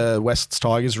Tuilagi, the Wests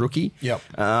Tigers rookie. Yep.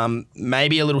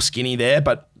 Maybe a little skinny there,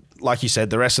 but like you said,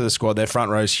 the rest of the squad, their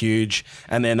front row is huge,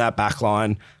 and then that back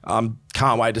line,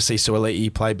 can't wait to see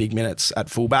Suali'i play big minutes at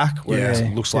fullback, where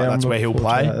it looks like that's where he'll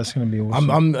play. That's going to be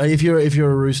awesome. If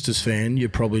you're a Roosters fan, you're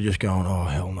probably just going, oh,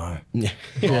 hell no.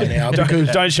 Right now, because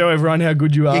don't show everyone how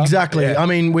good you are. Exactly. Yeah. I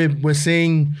mean, we're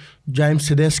seeing James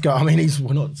Tedesco. I mean,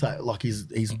 we're not saying like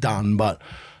he's done, but,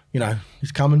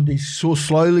 he's coming. He's so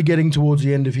slowly getting towards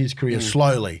the end of his career,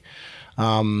 slowly.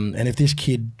 And if this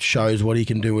kid shows what he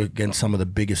can do against some of the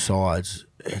biggest sides,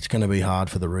 it's going to be hard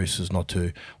for the Roosters not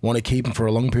to want to keep him for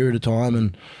a long period of time.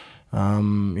 And,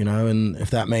 and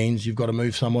if that means you've got to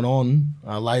move someone on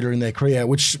later in their career,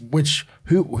 which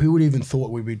who would even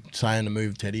thought we'd be saying to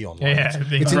move Teddy on? Like, yeah,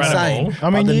 it's insane. I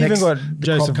mean, you even got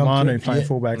Joseph Manu playing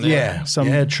fullback. Yeah,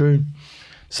 true.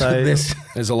 So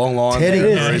there's a long line.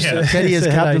 Teddy as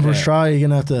captain for Australia, you're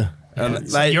going to have to...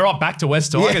 You're up back to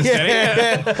West Tigers,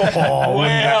 Teddy.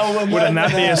 Wouldn't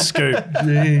that be a scoop?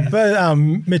 Yeah. But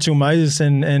Mitchell Moses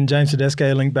and James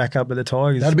Tedesco linked back up at the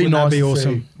Tigers. That'd be nice. That'd be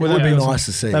awesome. It would be nice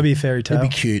to see. That'd be a fairy tale.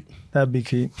 That'd be cute. That'd be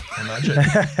cute. Imagine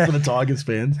for the Tigers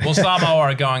fans. Well, Samoa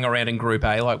are going around in Group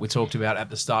A, like we talked about at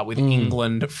the start, with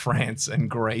England, France, and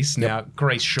Greece. Now,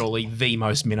 Greece surely the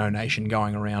most minnow nation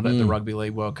going around at the Rugby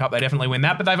League World Cup. They definitely win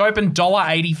that, but they've opened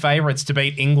 $1.80 favourites to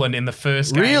beat England in the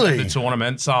first game of the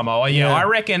tournament. Samoa, I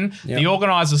reckon the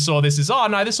organisers saw this as,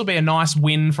 this will be a nice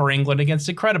win for England against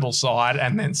a credible side,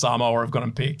 and then Samoa have gone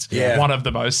and picked one of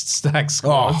the most stacked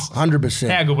squads. 100%.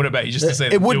 How good would it be just to see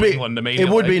them do England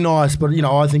immediately? It would be nice, but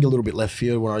I think a little bit left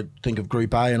field when I think of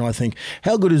Group A, and I think,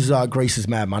 how good is Greece's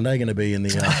Mad Monday going to be in the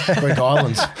Greek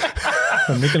islands?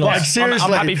 Like, seriously,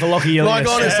 I'm happy for Lockie Ilias. Like,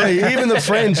 honestly, even the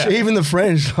French,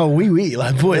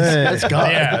 like, boys, let's go.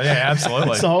 Yeah,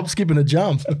 absolutely. So hop, skip, and a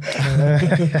jump.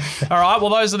 All right, well,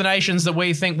 those are the nations that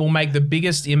we think will make the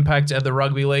biggest impact at the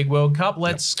Rugby League World Cup.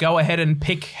 Let's go ahead and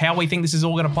pick how we think this is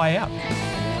all going to play out.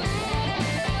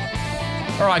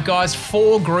 All right, guys,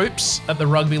 4 groups at the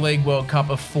Rugby League World Cup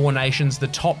of 4 nations. The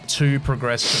top 2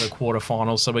 progress to the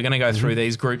quarterfinals. So we're going to go through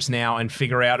these groups now and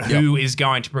figure out who is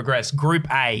going to progress. Group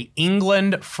A,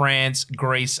 England, France,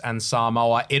 Greece, and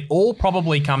Samoa. It all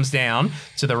probably comes down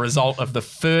to the result of the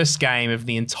first game of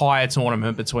the entire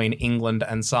tournament between England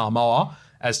and Samoa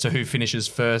as to who finishes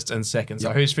first and second.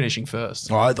 So who's finishing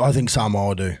first? I think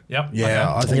Samoa do. Yep. Yeah,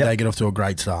 Okay. I think they get off to a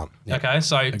great start. Okay,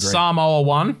 so Samoa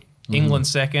 1. England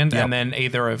second, and then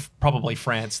either of probably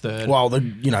France third. Well, the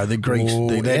Greeks,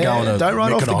 they're going to don't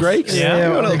write off the Mykonos. Greeks. Yeah.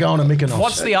 They're going to Mykonos.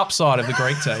 What's the upside of the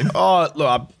Greek team? Oh,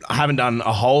 look, I haven't done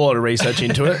a whole lot of research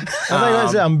into it. I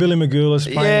think that's Billy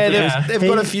Magoulas playing. Yeah, they've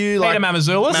got a few Peter like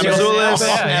Mamazoulis. Mamazoulis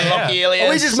Yeah. and Lockie Elliott.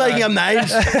 Are we just making up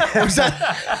names? What's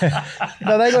that?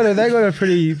 No, they got a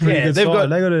pretty good they've side. got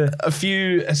They got a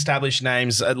few established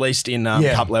names, at least in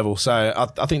Yeah. cup level. So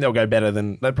I think they'll go better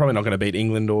than they're probably not going to beat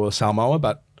England or Samoa,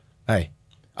 but hey,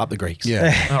 up the Greeks.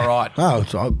 Yeah. All right. Oh,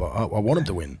 so I want them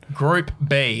to win. Group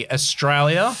B,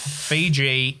 Australia,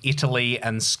 Fiji, Italy,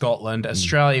 and Scotland.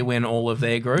 Australia win all of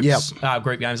their groups.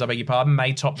 Group games, I beg your pardon.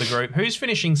 May top the group. Who's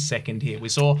finishing second here? We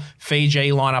saw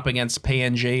Fiji line up against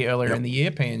PNG earlier in the year.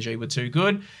 PNG were too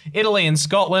good. Italy and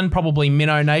Scotland, probably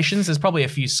minnow nations. There's probably a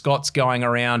few Scots going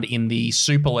around in the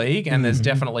Super League, and there's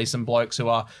definitely some blokes who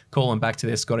are calling back to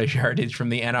their Scottish heritage from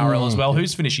the NRL as well.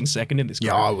 Who's finishing second in this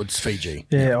group? Yeah, it's Fiji.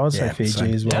 Yeah, I'd say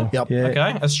Fiji as well. Yep. Yeah.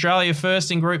 Okay, Australia first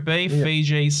in Group B,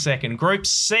 Fiji second. Group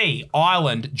C,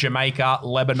 Ireland, Jamaica,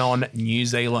 Lebanon, New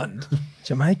Zealand.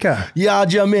 Jamaica. Yeah,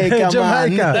 Jamaica,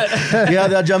 Jamaica. man. Yeah,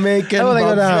 the Jamaican Oh, they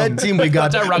got, team we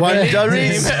got. Rugby One league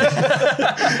Doris.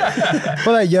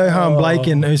 Well, that Johan Blake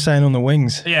and Hussein on the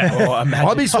wings. Yeah.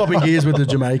 I'd be swapping gears with the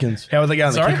Jamaicans. How are they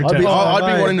going? Sorry? The kick I'd be, return? I'd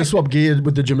mate. be wanting to swap gears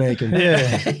with the Jamaicans.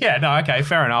 Yeah, no, okay,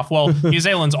 fair enough. Well, New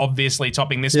Zealand's obviously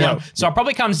topping this one. So it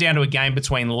probably comes down to a game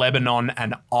between Lebanon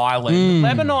and Ireland.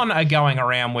 Lebanon are going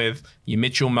around with your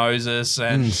Mitchell Moses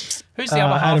and who's the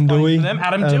other half Adam playing Dewey. for them?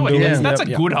 Adam Adam Dewey. Dewey. That's a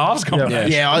Yep. good halves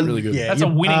combination. Yeah, really good. Yeah, That's a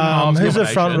winning halves Who's the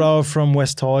combination. front row from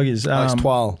West Tigers?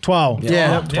 Twal. Twal.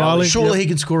 Yeah. Twal. Surely he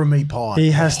can score a meat pie.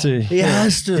 He has to. He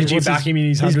has to. Did you back him in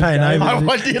his He's 100th paying game? over.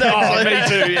 I did Oh, actually.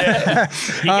 me too, yeah.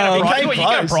 You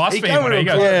get a price for him when he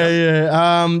goes.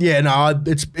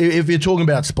 It's if you're talking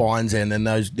about spines, then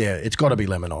those, it's got to be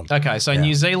Lebanon. Okay, so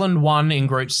New Zealand 1 in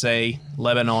Group C,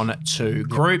 Lebanon 2.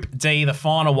 Group D, the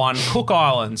final one, Cook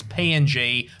Islands,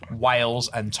 PNG, Wales,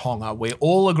 and Tonga. We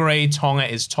all agree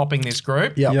Tonga is topping this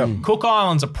group. Yep. Cook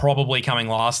Islands are probably coming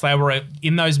last. They were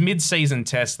in those mid-season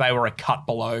tests. They were a cut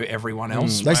below everyone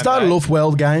else. They weren't started off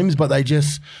well games, but they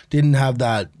just didn't have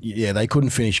that. Yeah, they couldn't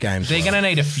finish games. They're well. going to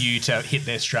need a few to hit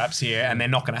their straps here, and they're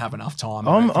not going to have enough time.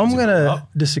 I'm going to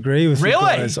disagree with Really?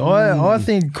 you guys. I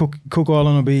think Cook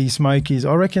Island will be Smokies.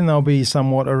 I reckon they'll be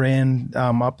somewhat around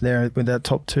up there with that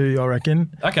top 2, I reckon.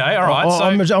 Okay, all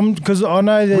right. Because I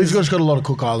know there's... We've just got a lot of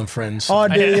Cook Island friends. I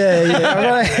do, yeah.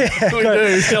 We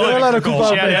do. Still a lot of Cook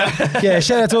Shout Island. out. Yeah,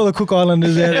 shout out to all the Cook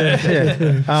Islanders out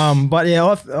there. Yeah. But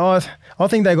yeah, I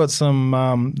think they got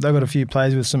some. They got a few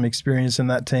players with some experience in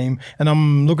that team, and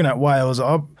I'm looking at Wales.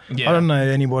 I don't know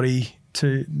anybody.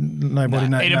 Nobody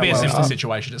knows. It'd be a similar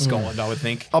situation to Scotland, I would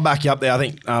think. I'll back you up there.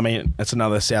 I mean, it's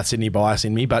another South Sydney bias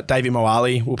in me, but Davey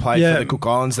Moali will play for the Cook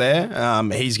Islands there.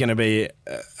 He's going to be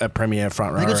a premier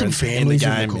front rower. They got some families in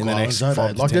the Cook Islands, don't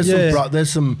they? Like there's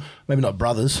some, maybe not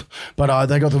brothers, but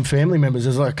they got some family members.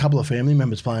 There's like a couple of family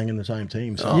members playing in the same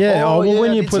team. So.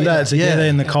 When you put that together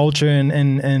in the culture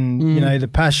and you know the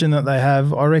passion that they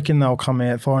have, I reckon they'll come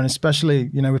out fine. Especially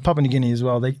with Papua New Guinea as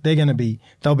well. They'll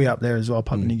be up there as well.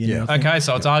 Papua New Guinea. I think. Okay,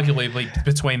 so it's arguably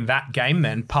between that game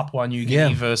then, Papua New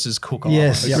Guinea versus Cook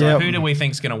Islands. Yes. So who do we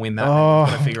think's going to win that? We've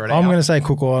got to figure it out. I'm going to say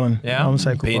Cook Island. Yeah? I'm going to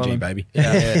say Cook PNG, Island. baby.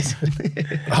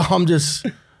 I'm just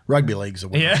rugby league's a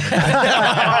winner.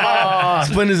 Yeah.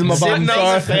 Splinters in my bum.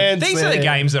 These are the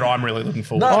games that I'm really looking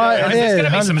forward to. There's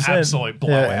going to be some 100%. absolute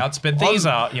blowouts, but these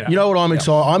are, You know what I'm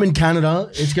excited? I'm in Canada.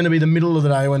 It's going to be the middle of the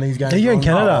day when these games. Are you in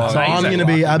Canada? So I'm going to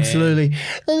be absolutely.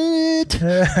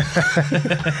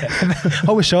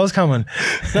 I wish I was coming.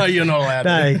 No, you're not allowed.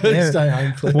 No, to. Stay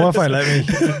home, please. Wife won't let me.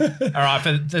 All right,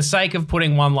 for the sake of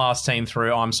putting one last team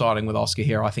through, I'm siding with Oscar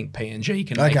here. I think PNG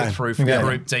can make it through from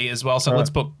Group D as well. So let's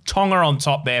put Tonga on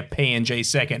top there, PNG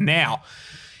second. Now,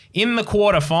 in the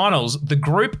quarterfinals, the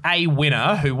Group A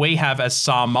winner, who we have as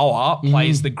Samoa,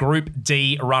 plays the Group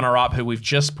D runner-up, who we've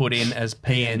just put in as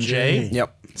PNG.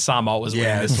 Yep. Samoa's winning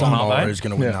Yeah, this one, Samoa aren't they? is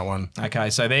going to win that one. Okay,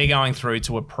 so they're going through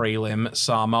to a prelim,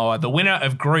 Samoa. The winner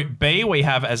of Group B we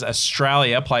have as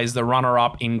Australia plays the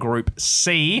runner-up in Group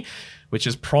C, which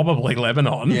is probably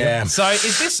Lebanon. Yeah. So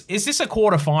is this a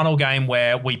quarterfinal game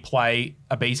where we play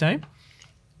a B team?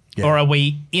 Yeah. Or are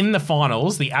we in the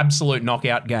finals, the absolute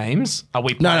knockout games? Are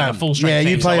we playing a full strength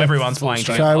team? So everyone's playing.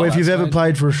 So if you've ever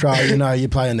played for Australia, you're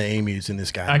playing the Emus in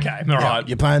this game. Okay, all right.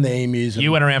 You're playing the Emus.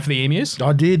 You went around for the Emus?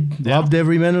 I did. Loved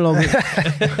every minute of it.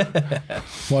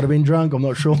 Might have been drunk. I'm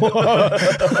not sure. All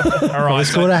right.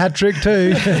 Scored a hat trick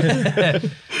too.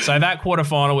 So that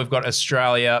quarterfinal, we've got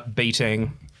Australia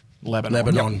beating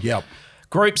Lebanon. Yep.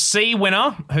 Group C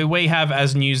winner, who we have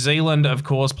as New Zealand, of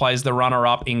course, plays the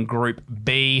runner-up in Group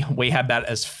B. We have that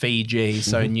as Fiji.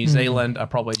 So New Zealand are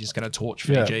probably just going to torch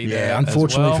Fiji there. Yeah,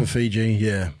 unfortunately as well. for Fiji,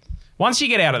 yeah. Once you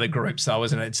get out of the groups, though,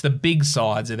 isn't it? It's the big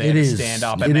sides are there to stand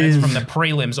up. And It it's is. from the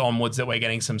prelims onwards that we're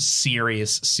getting some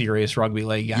serious rugby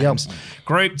league games. Yep.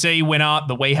 Group D winner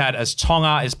that we had as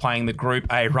Tonga is playing the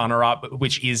Group A runner-up,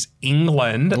 which is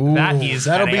England. That'll be juicy.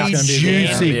 That'll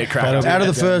be Out of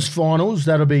the first finals,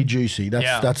 that'll be juicy.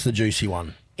 That's the juicy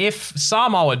one. If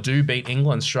Samoa do beat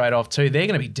England straight off too, they're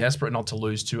going to be desperate not to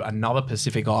lose to another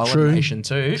Pacific Island nation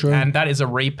too. True. And that is a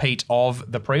repeat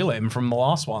of the prelim from the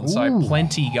last one. So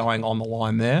plenty going on the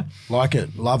line there. Like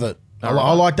it, love it.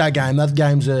 I like that game. That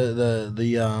game's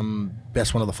the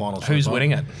best one of the finals. Who's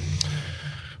winning it?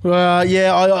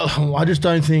 I just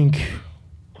don't think.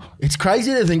 It's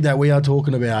crazy to think that we are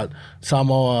talking about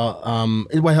Samoa.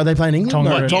 Wait, are they playing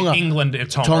England? Tonga. England, if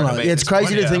Tonga. Yeah, it's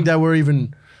crazy to think that we're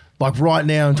even like right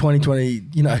now in 2020.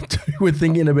 We're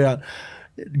thinking about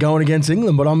going against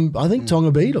England, but I think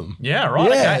Tonga beat them. Yeah, right.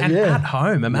 Yeah, okay. And yeah. at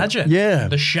home, imagine. Yeah.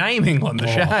 The shame, England, the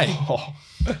shame.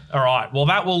 All right. Well,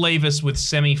 that will leave us with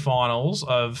semi-finals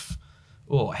of.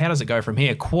 Oh, how does it go from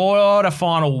here?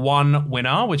 Quarter-final one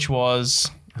winner, which was.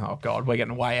 Oh, God, we're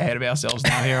getting way ahead of ourselves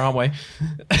now here, aren't we?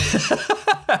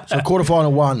 So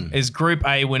quarterfinal one Is Group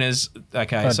A winners.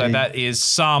 Okay, so that is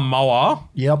Samoa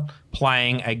Yep.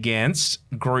 playing against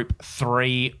Group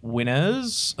 3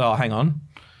 winners. Oh, hang on.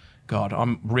 God,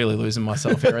 I'm really losing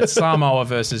myself here. It's Samoa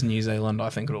versus New Zealand, I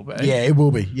think it'll be. Yeah, it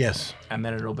will be. Yes. And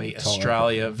then it'll be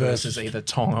Australia versus either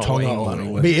Tonga or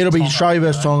England. It'll be Australia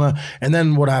versus Tonga, and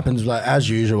then what happens, like, as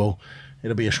usual,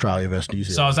 it'll be Australia versus New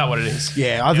Zealand. So is that what it is?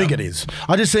 Yeah, I think it is.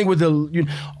 I just think with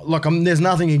there's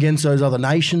nothing against those other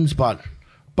nations, but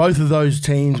both of those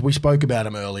teams, we spoke about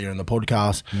them earlier in the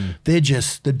podcast. They're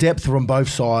just the depth from both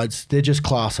sides. They're just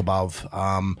class above.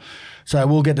 So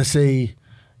we'll get to see,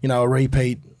 a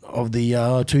repeat of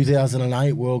the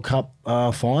 2008 World Cup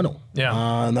final.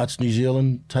 Yeah. And that's New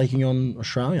Zealand taking on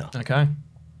Australia. Okay.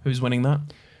 Who's winning that?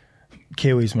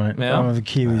 Kiwis, mate. Yeah. I'm with the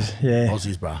Kiwis. Yeah.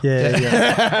 Aussies, bro. Yeah.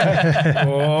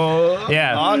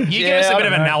 Yeah. You give us a bit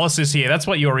of analysis here. That's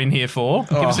what you're in here for.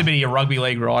 Give us a bit of your rugby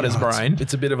league writer's brain.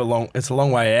 It's a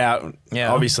long way out.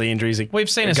 Yeah. Obviously, injuries. We've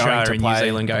seen Australia and New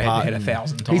Zealand go head-to-head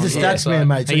 1,000 times. He's a stats man,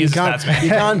 mate. So he you is a can't. stats man. You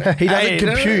can't. He doesn't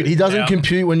compute. He doesn't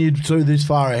compute when you're this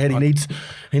far ahead.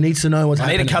 He needs to know what's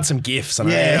happening. I need to cut some gifs. I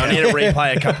need to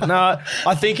replay a couple. No,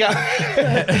 I think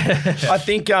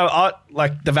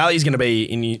the value is going to be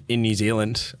in New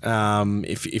Zealand.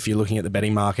 If you're looking at the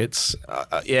betting markets,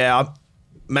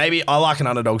 maybe I like an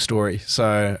underdog story.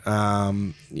 So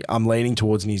I'm leaning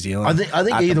towards New Zealand. I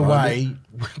think either way,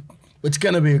 it's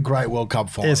going to be a great World Cup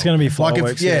final. It's going to be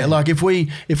fireworks.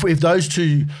 If those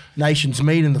two nations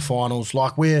meet in the finals,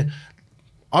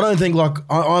 I don't think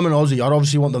I'm an Aussie. I'd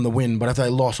obviously want them to win, but if they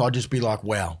lost, I'd just be like,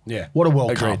 wow, what a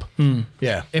World Cup.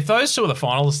 Yeah. If those two are the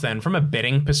finalists, then from a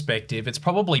betting perspective, it's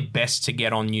probably best to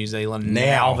get on New Zealand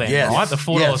now then, yes. right? The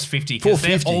 $4.50, because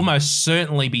they'll $4.50. almost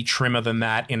certainly be trimmer than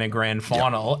that in a grand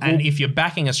final. And if you're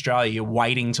backing Australia, you're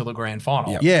waiting till the grand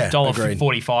final. Yeah, $1.45,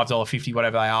 $1.50,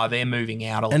 whatever they are, they're moving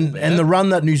out a little bit. And the run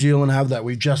that New Zealand have that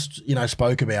we've just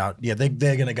spoke about, they're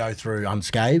going to go through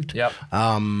unscathed. Yep.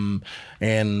 I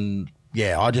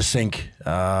just think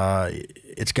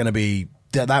it's going to be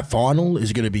that final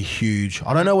is going to be huge.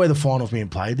 I don't know where the final's being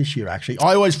played this year, actually.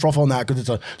 I always froth on that because it's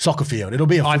a soccer field. It'll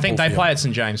be a football I think they field. play at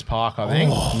St James Park, I think.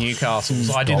 Newcastle.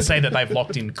 So I did say that they've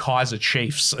locked in Kaiser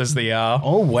Chiefs as the as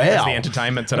the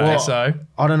entertainment today. Well, so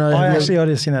I don't know. I just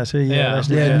seen that too.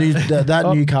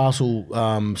 That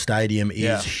Newcastle stadium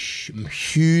is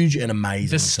huge and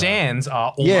amazing. the stands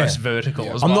are almost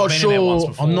vertical as I'm well. not I've been in there once sure.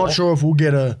 before. I'm not sure if we'll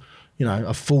get a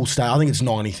full stadium. I think it's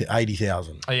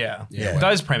 80,000. Oh, yeah.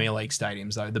 Those Premier League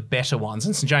stadiums, though, the better ones,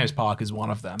 and St James Park is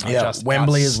one of them. Yeah, just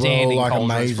Wembley as well, outstanding like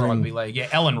cultures amazing. for rugby league. Yeah,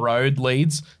 Ellen Road,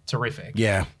 Leeds, terrific.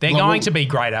 Yeah. They're going to be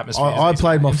great atmospheres. I these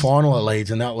played my games. final at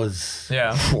Leeds, and that was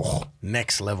Yeah.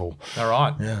 next level. All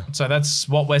right. Yeah. So that's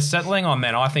what we're settling on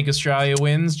then. I think Australia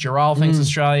wins. Jharal thinks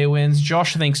Australia wins.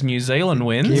 Josh thinks New Zealand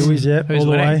wins. Kiwis, Who's all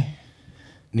the winning? way.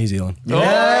 New Zealand.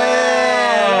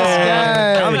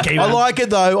 I like it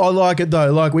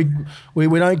though. Like we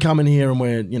don't come in here and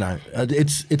we're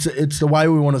it's the way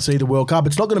we want to see the World Cup.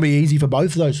 It's not going to be easy for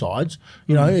both of those sides.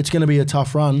 It's going to be a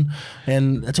tough run,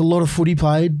 and it's a lot of footy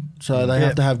played, so they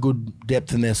have to have good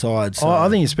depth in their sides. So. I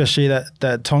think especially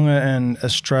that Tonga and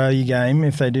Australia game,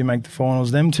 if they do make the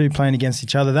finals, them two playing against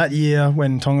each other that year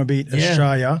when Tonga beat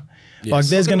Australia. Like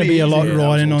there's going to be a lot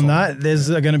riding on that. There's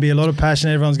going to be a lot of passion.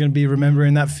 Everyone's going to be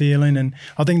remembering that feeling, and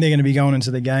I think they're going to be going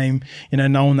into the game,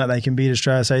 knowing that they can beat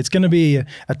Australia. So it's going to be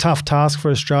a tough task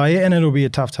for Australia, and it'll be a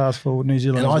tough task for New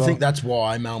Zealand. And as I well. think that's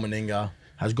why Mal Meninga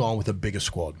has gone with a bigger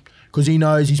squad, because he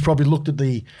knows he's probably looked at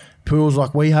the pools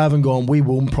like we have and gone, we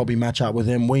will probably match up with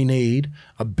them. We need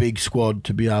a big squad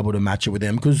to be able to match it with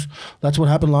them, because that's what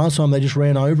happened last time. They just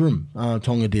ran over them.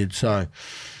 Tonga did. So.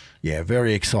 Yeah,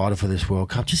 very excited for this World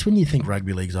Cup. Just when you think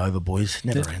rugby league's over, boys, it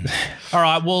never ends. All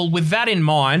right, well, with that in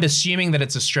mind, assuming that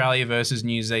it's Australia versus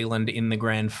New Zealand in the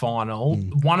grand final,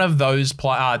 one of those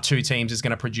two teams is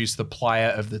going to produce the player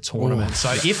of the tournament.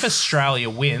 So if Australia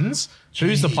wins,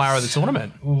 who's the player of the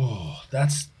tournament? Oh,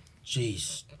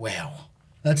 wow.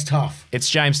 That's tough. It's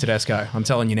James Tedesco, I'm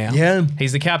telling you now. Yeah.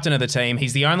 He's the captain of the team.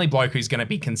 He's the only bloke who's going to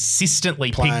be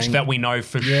consistently Playing. picked that we know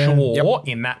for sure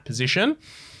in that position.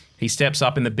 He steps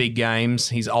up in the big games.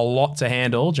 He's a lot to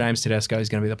handle. James Tedesco is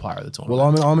going to be the player of the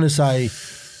tournament. Well, I'm going to say,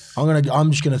 I'm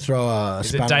just going to throw a.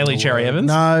 Is it Daly Cherry Evans?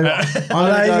 No,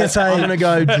 I'm going to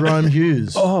go Jerome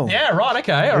Hughes. Oh, Yeah, right.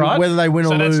 Okay, all right. Whether they win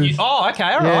or lose. Okay, all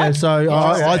right. Yeah, so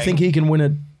I think he can win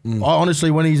it.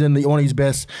 Honestly, when he's on his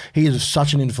best, he is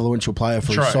such an influential player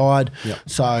for his side. Yep.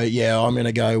 So yeah, I'm going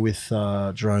to go with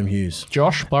Jerome Hughes.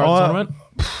 Josh, player of the tournament.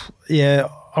 Yeah,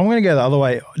 I'm going to go the other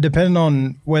way. Depending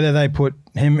on whether they put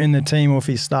him in the team or if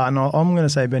he's starting, I'm going to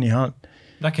say Benny Hunt.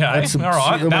 Okay, all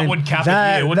right. That would cap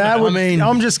a year, wouldn't it?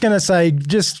 I'm just going to say,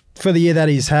 just for the year that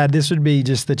he's had, this would be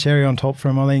just the cherry on top for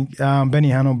him. I think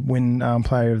Benny Hunt will win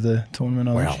player of the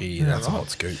tournament. Wow, that's a hot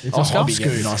scoop. It's a hot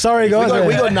scoop. Sorry, guys.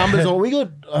 We got numbers on. We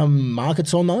got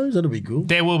markets on those. That'll be good.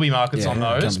 There will be markets on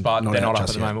those, but they're not up at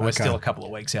the yet. moment. We're still a couple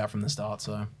of weeks out from the start.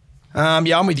 So,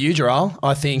 I'm with you, Jharal.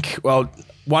 I think,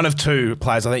 one of two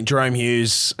players. I think Jerome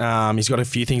Hughes, he's got a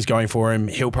few things going for him.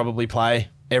 He'll probably play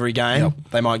every game. Yep.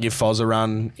 They might give Foz a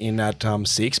run in at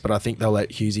 6, but I think they'll let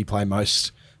Hughesy play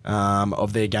most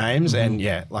of their games. And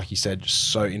yeah, like you said,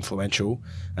 just so influential.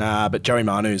 But Joey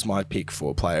Manu is my pick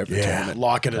for player of the tournament.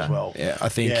 Like it as well. Yeah, I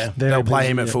think they'll play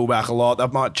him at fullback a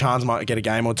lot. Chance might get a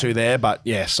game or two there, but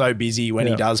yeah, so busy when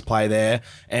he does play there.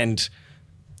 And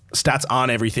stats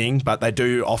aren't everything, but they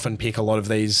do often pick a lot of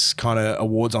these kind of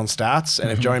awards on stats. And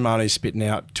if Joey Manu's spitting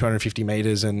out 250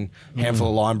 metres and a handful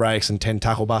of line breaks and 10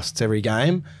 tackle busts every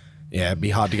game, it'd be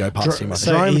hard to go past him.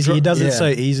 So easy. He does it so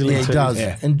easily. Yeah, he does.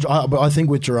 Yeah. And but I think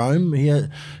with Jerome, he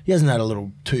hasn't had a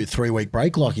little 2-3 week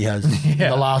break like he has in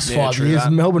the last 5 years.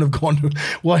 That. Melbourne have gone to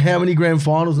how many grand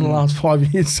finals in the last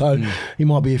 5 years? So he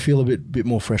might feel a bit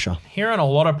more fresher. Hearing a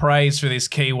lot of praise for this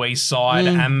Kiwi side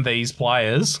and these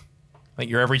players. I think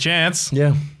you're every chance.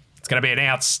 Yeah. It's going to be an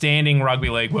outstanding Rugby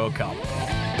League World Cup.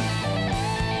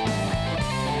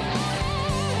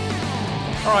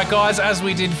 All right, guys, as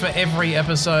we did for every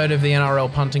episode of the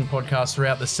NRL Punting Podcast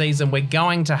throughout the season, we're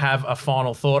going to have a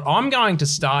final thought. I'm going to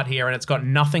start here, and it's got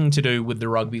nothing to do with the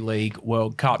Rugby League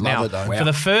World Cup. For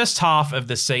the first half of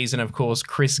the season, of course,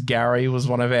 Chris Gary was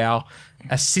one of our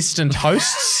assistant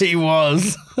hosts. He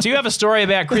was. Do you have a story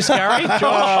about Chris Gary,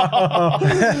 Josh?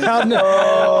 I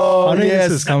knew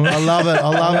this was coming. I love it.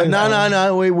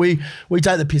 No. We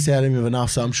take the piss out of him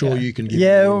enough, so I'm sure you can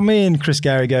give me and Chris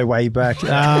Gary go way back.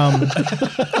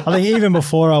 I think even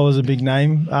before I was a big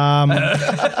name.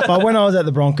 But when I was at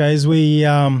the Broncos,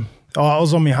 I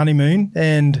was on my honeymoon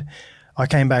and I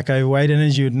came back overweight, and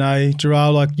as you would know,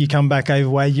 Jharal, like you come back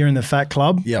overweight, you're in the fat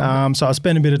club. Yep. So I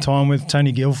spent a bit of time with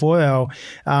Tony Guilfoyle,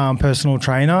 our personal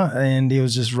trainer, and he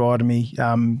was just riding me,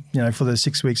 for the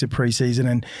 6 weeks of pre-season.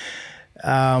 And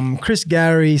Chris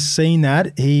Gary seen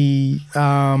that. He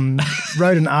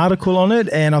wrote an article on it,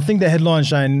 and I think the headline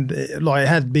showing it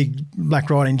had big black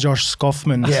writing Josh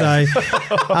Hoffman. Yeah. So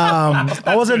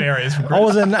I wasn't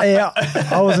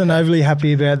overly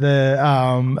happy about it.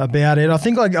 I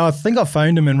think I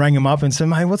phoned him and rang him up and said,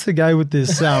 "Mate, what's the go with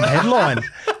this headline?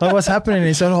 Like, what's happening?" And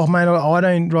he said, "Oh, mate, I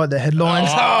don't write the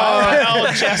headlines."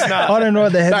 Old chestnut. I don't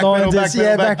write the headlines.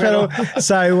 Backpedal.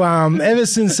 So ever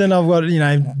since then, I've got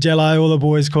Jharal, all the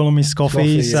boys calling me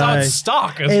Scoffy. So it's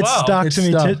stuck as it's well. stuck to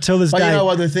me till this But day. you know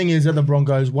what the thing is at the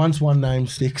Broncos, once one name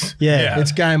sticks,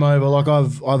 it's game over. Like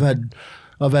I've had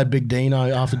Big Dino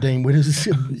after Dean Witters,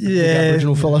 the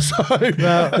Aboriginal fella. So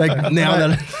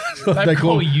they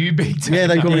call you Big Dino. Yeah,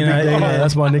 they call me Big Dino.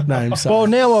 That's my nickname. So. Well,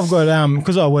 now I've got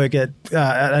because I work at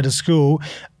a school.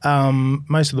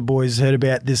 most of the boys heard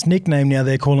about this nickname. Now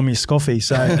they're calling me Scoffy.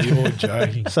 So You're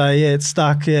joking. So yeah, it's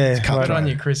stuck. Yeah, Good on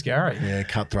you, Chris Gary. Yeah,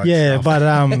 cutthroat. yeah. stuff.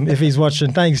 But if he's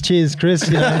watching, thanks. Cheers, Chris.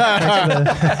 You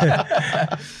know,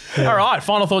 All right,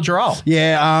 final thought, Jharal.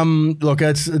 Yeah, look,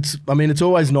 it's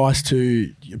always nice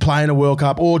to play in a World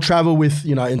Cup or travel with,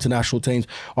 international teams.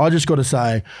 I just got to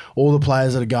say, all the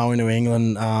players that are going to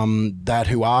England,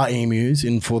 who are emus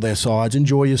in for their sides,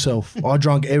 enjoy yourself. I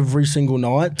drunk every single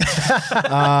night.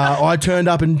 I turned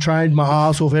up and trained my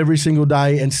ass off every single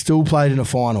day and still played in a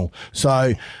final.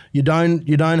 So you don't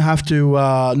have to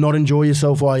not enjoy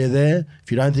yourself while you're there.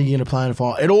 If you don't think you're going to play in a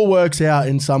final, it all works out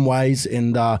in some ways.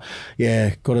 And got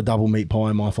a double meat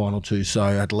pie in my final too. So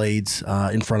at Leeds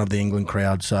in front of the England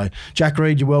crowd. So Jack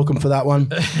Reed, you're welcome for that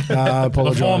one.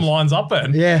 Apologise. The form lines up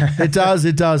then. Yeah, it does.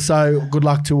 It does. So good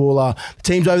luck to all the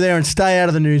teams over there, and stay out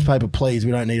of the newspaper, please.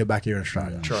 We don't need it back here in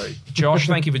Australia. True. Josh,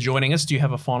 thank you for joining us. Do you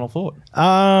have a final thought?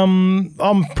 I'm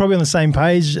probably on the same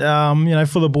page.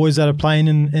 For the boys that are playing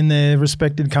in their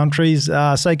respected countries,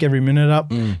 soak every minute up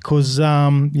because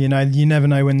you never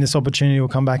know when this opportunity will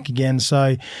come back again.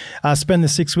 So spend the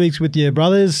 6 weeks with your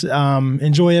brothers.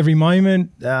 Enjoy every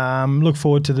moment. Look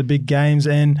forward to the big games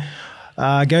and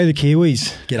go the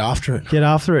Kiwis. Get after it. Get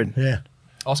after it. Yeah.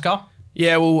 Oscar?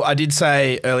 Yeah, well, I did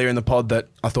say earlier in the pod that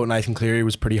I thought Nathan Cleary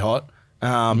was pretty hot.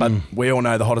 But we all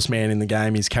know the hottest man in the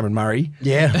game is Cameron Murray.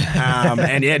 Yeah.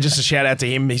 And yeah, just a shout out to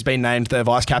him. He's been named the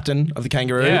vice captain of the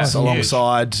Kangaroos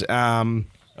alongside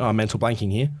mental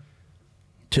blanking here.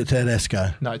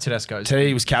 Tedesco. No, Tedesco's.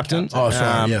 Teddy was captain. Oh,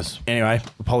 sorry. Yes. Anyway,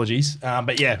 apologies.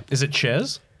 But yeah, Is it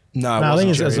Ches? no, I think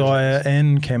it's Isaiah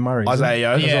and Cam Murray.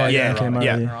 Isaiah Yeo. Yeah, Cam Murray.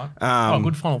 yeah. Right.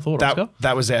 Good final thought, Oscar.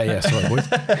 That was our sorry, boys.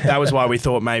 That was why we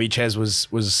thought maybe Ches was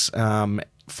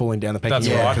falling down the pecking That's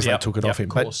order right. because Yep. they took it Yep, off him.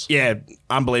 of But course. yeah,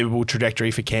 unbelievable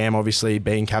trajectory for Cam. Obviously,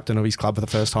 being captain of his club for the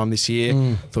first time this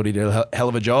year, thought he did a hell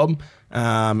of a job.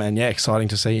 And yeah, exciting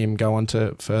to see him go on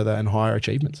to further and higher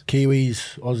achievements.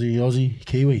 Kiwis, Aussie,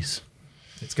 Kiwis.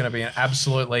 It's going to be an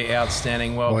absolutely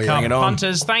outstanding World Well, Cup. bring it on.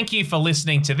 Punters, thank you for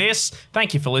listening to this.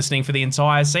 Thank you for listening for the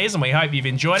entire season. We hope you've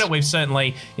enjoyed it. We've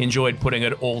certainly enjoyed putting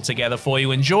it all together for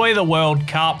you. Enjoy the World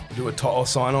Cup. Do a title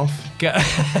sign off.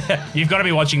 You've got to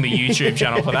be watching the YouTube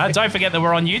channel for that. Don't forget that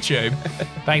we're on YouTube.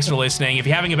 Thanks for listening. If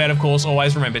you're having a bet, of course,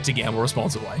 always remember to gamble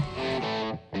responsibly.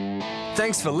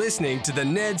 Thanks for listening to the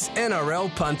Ned's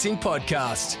NRL Punting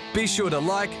Podcast. Be sure to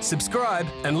like, subscribe,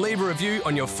 and leave a review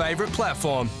on your favourite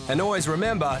platform. And always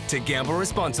remember to gamble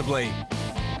responsibly.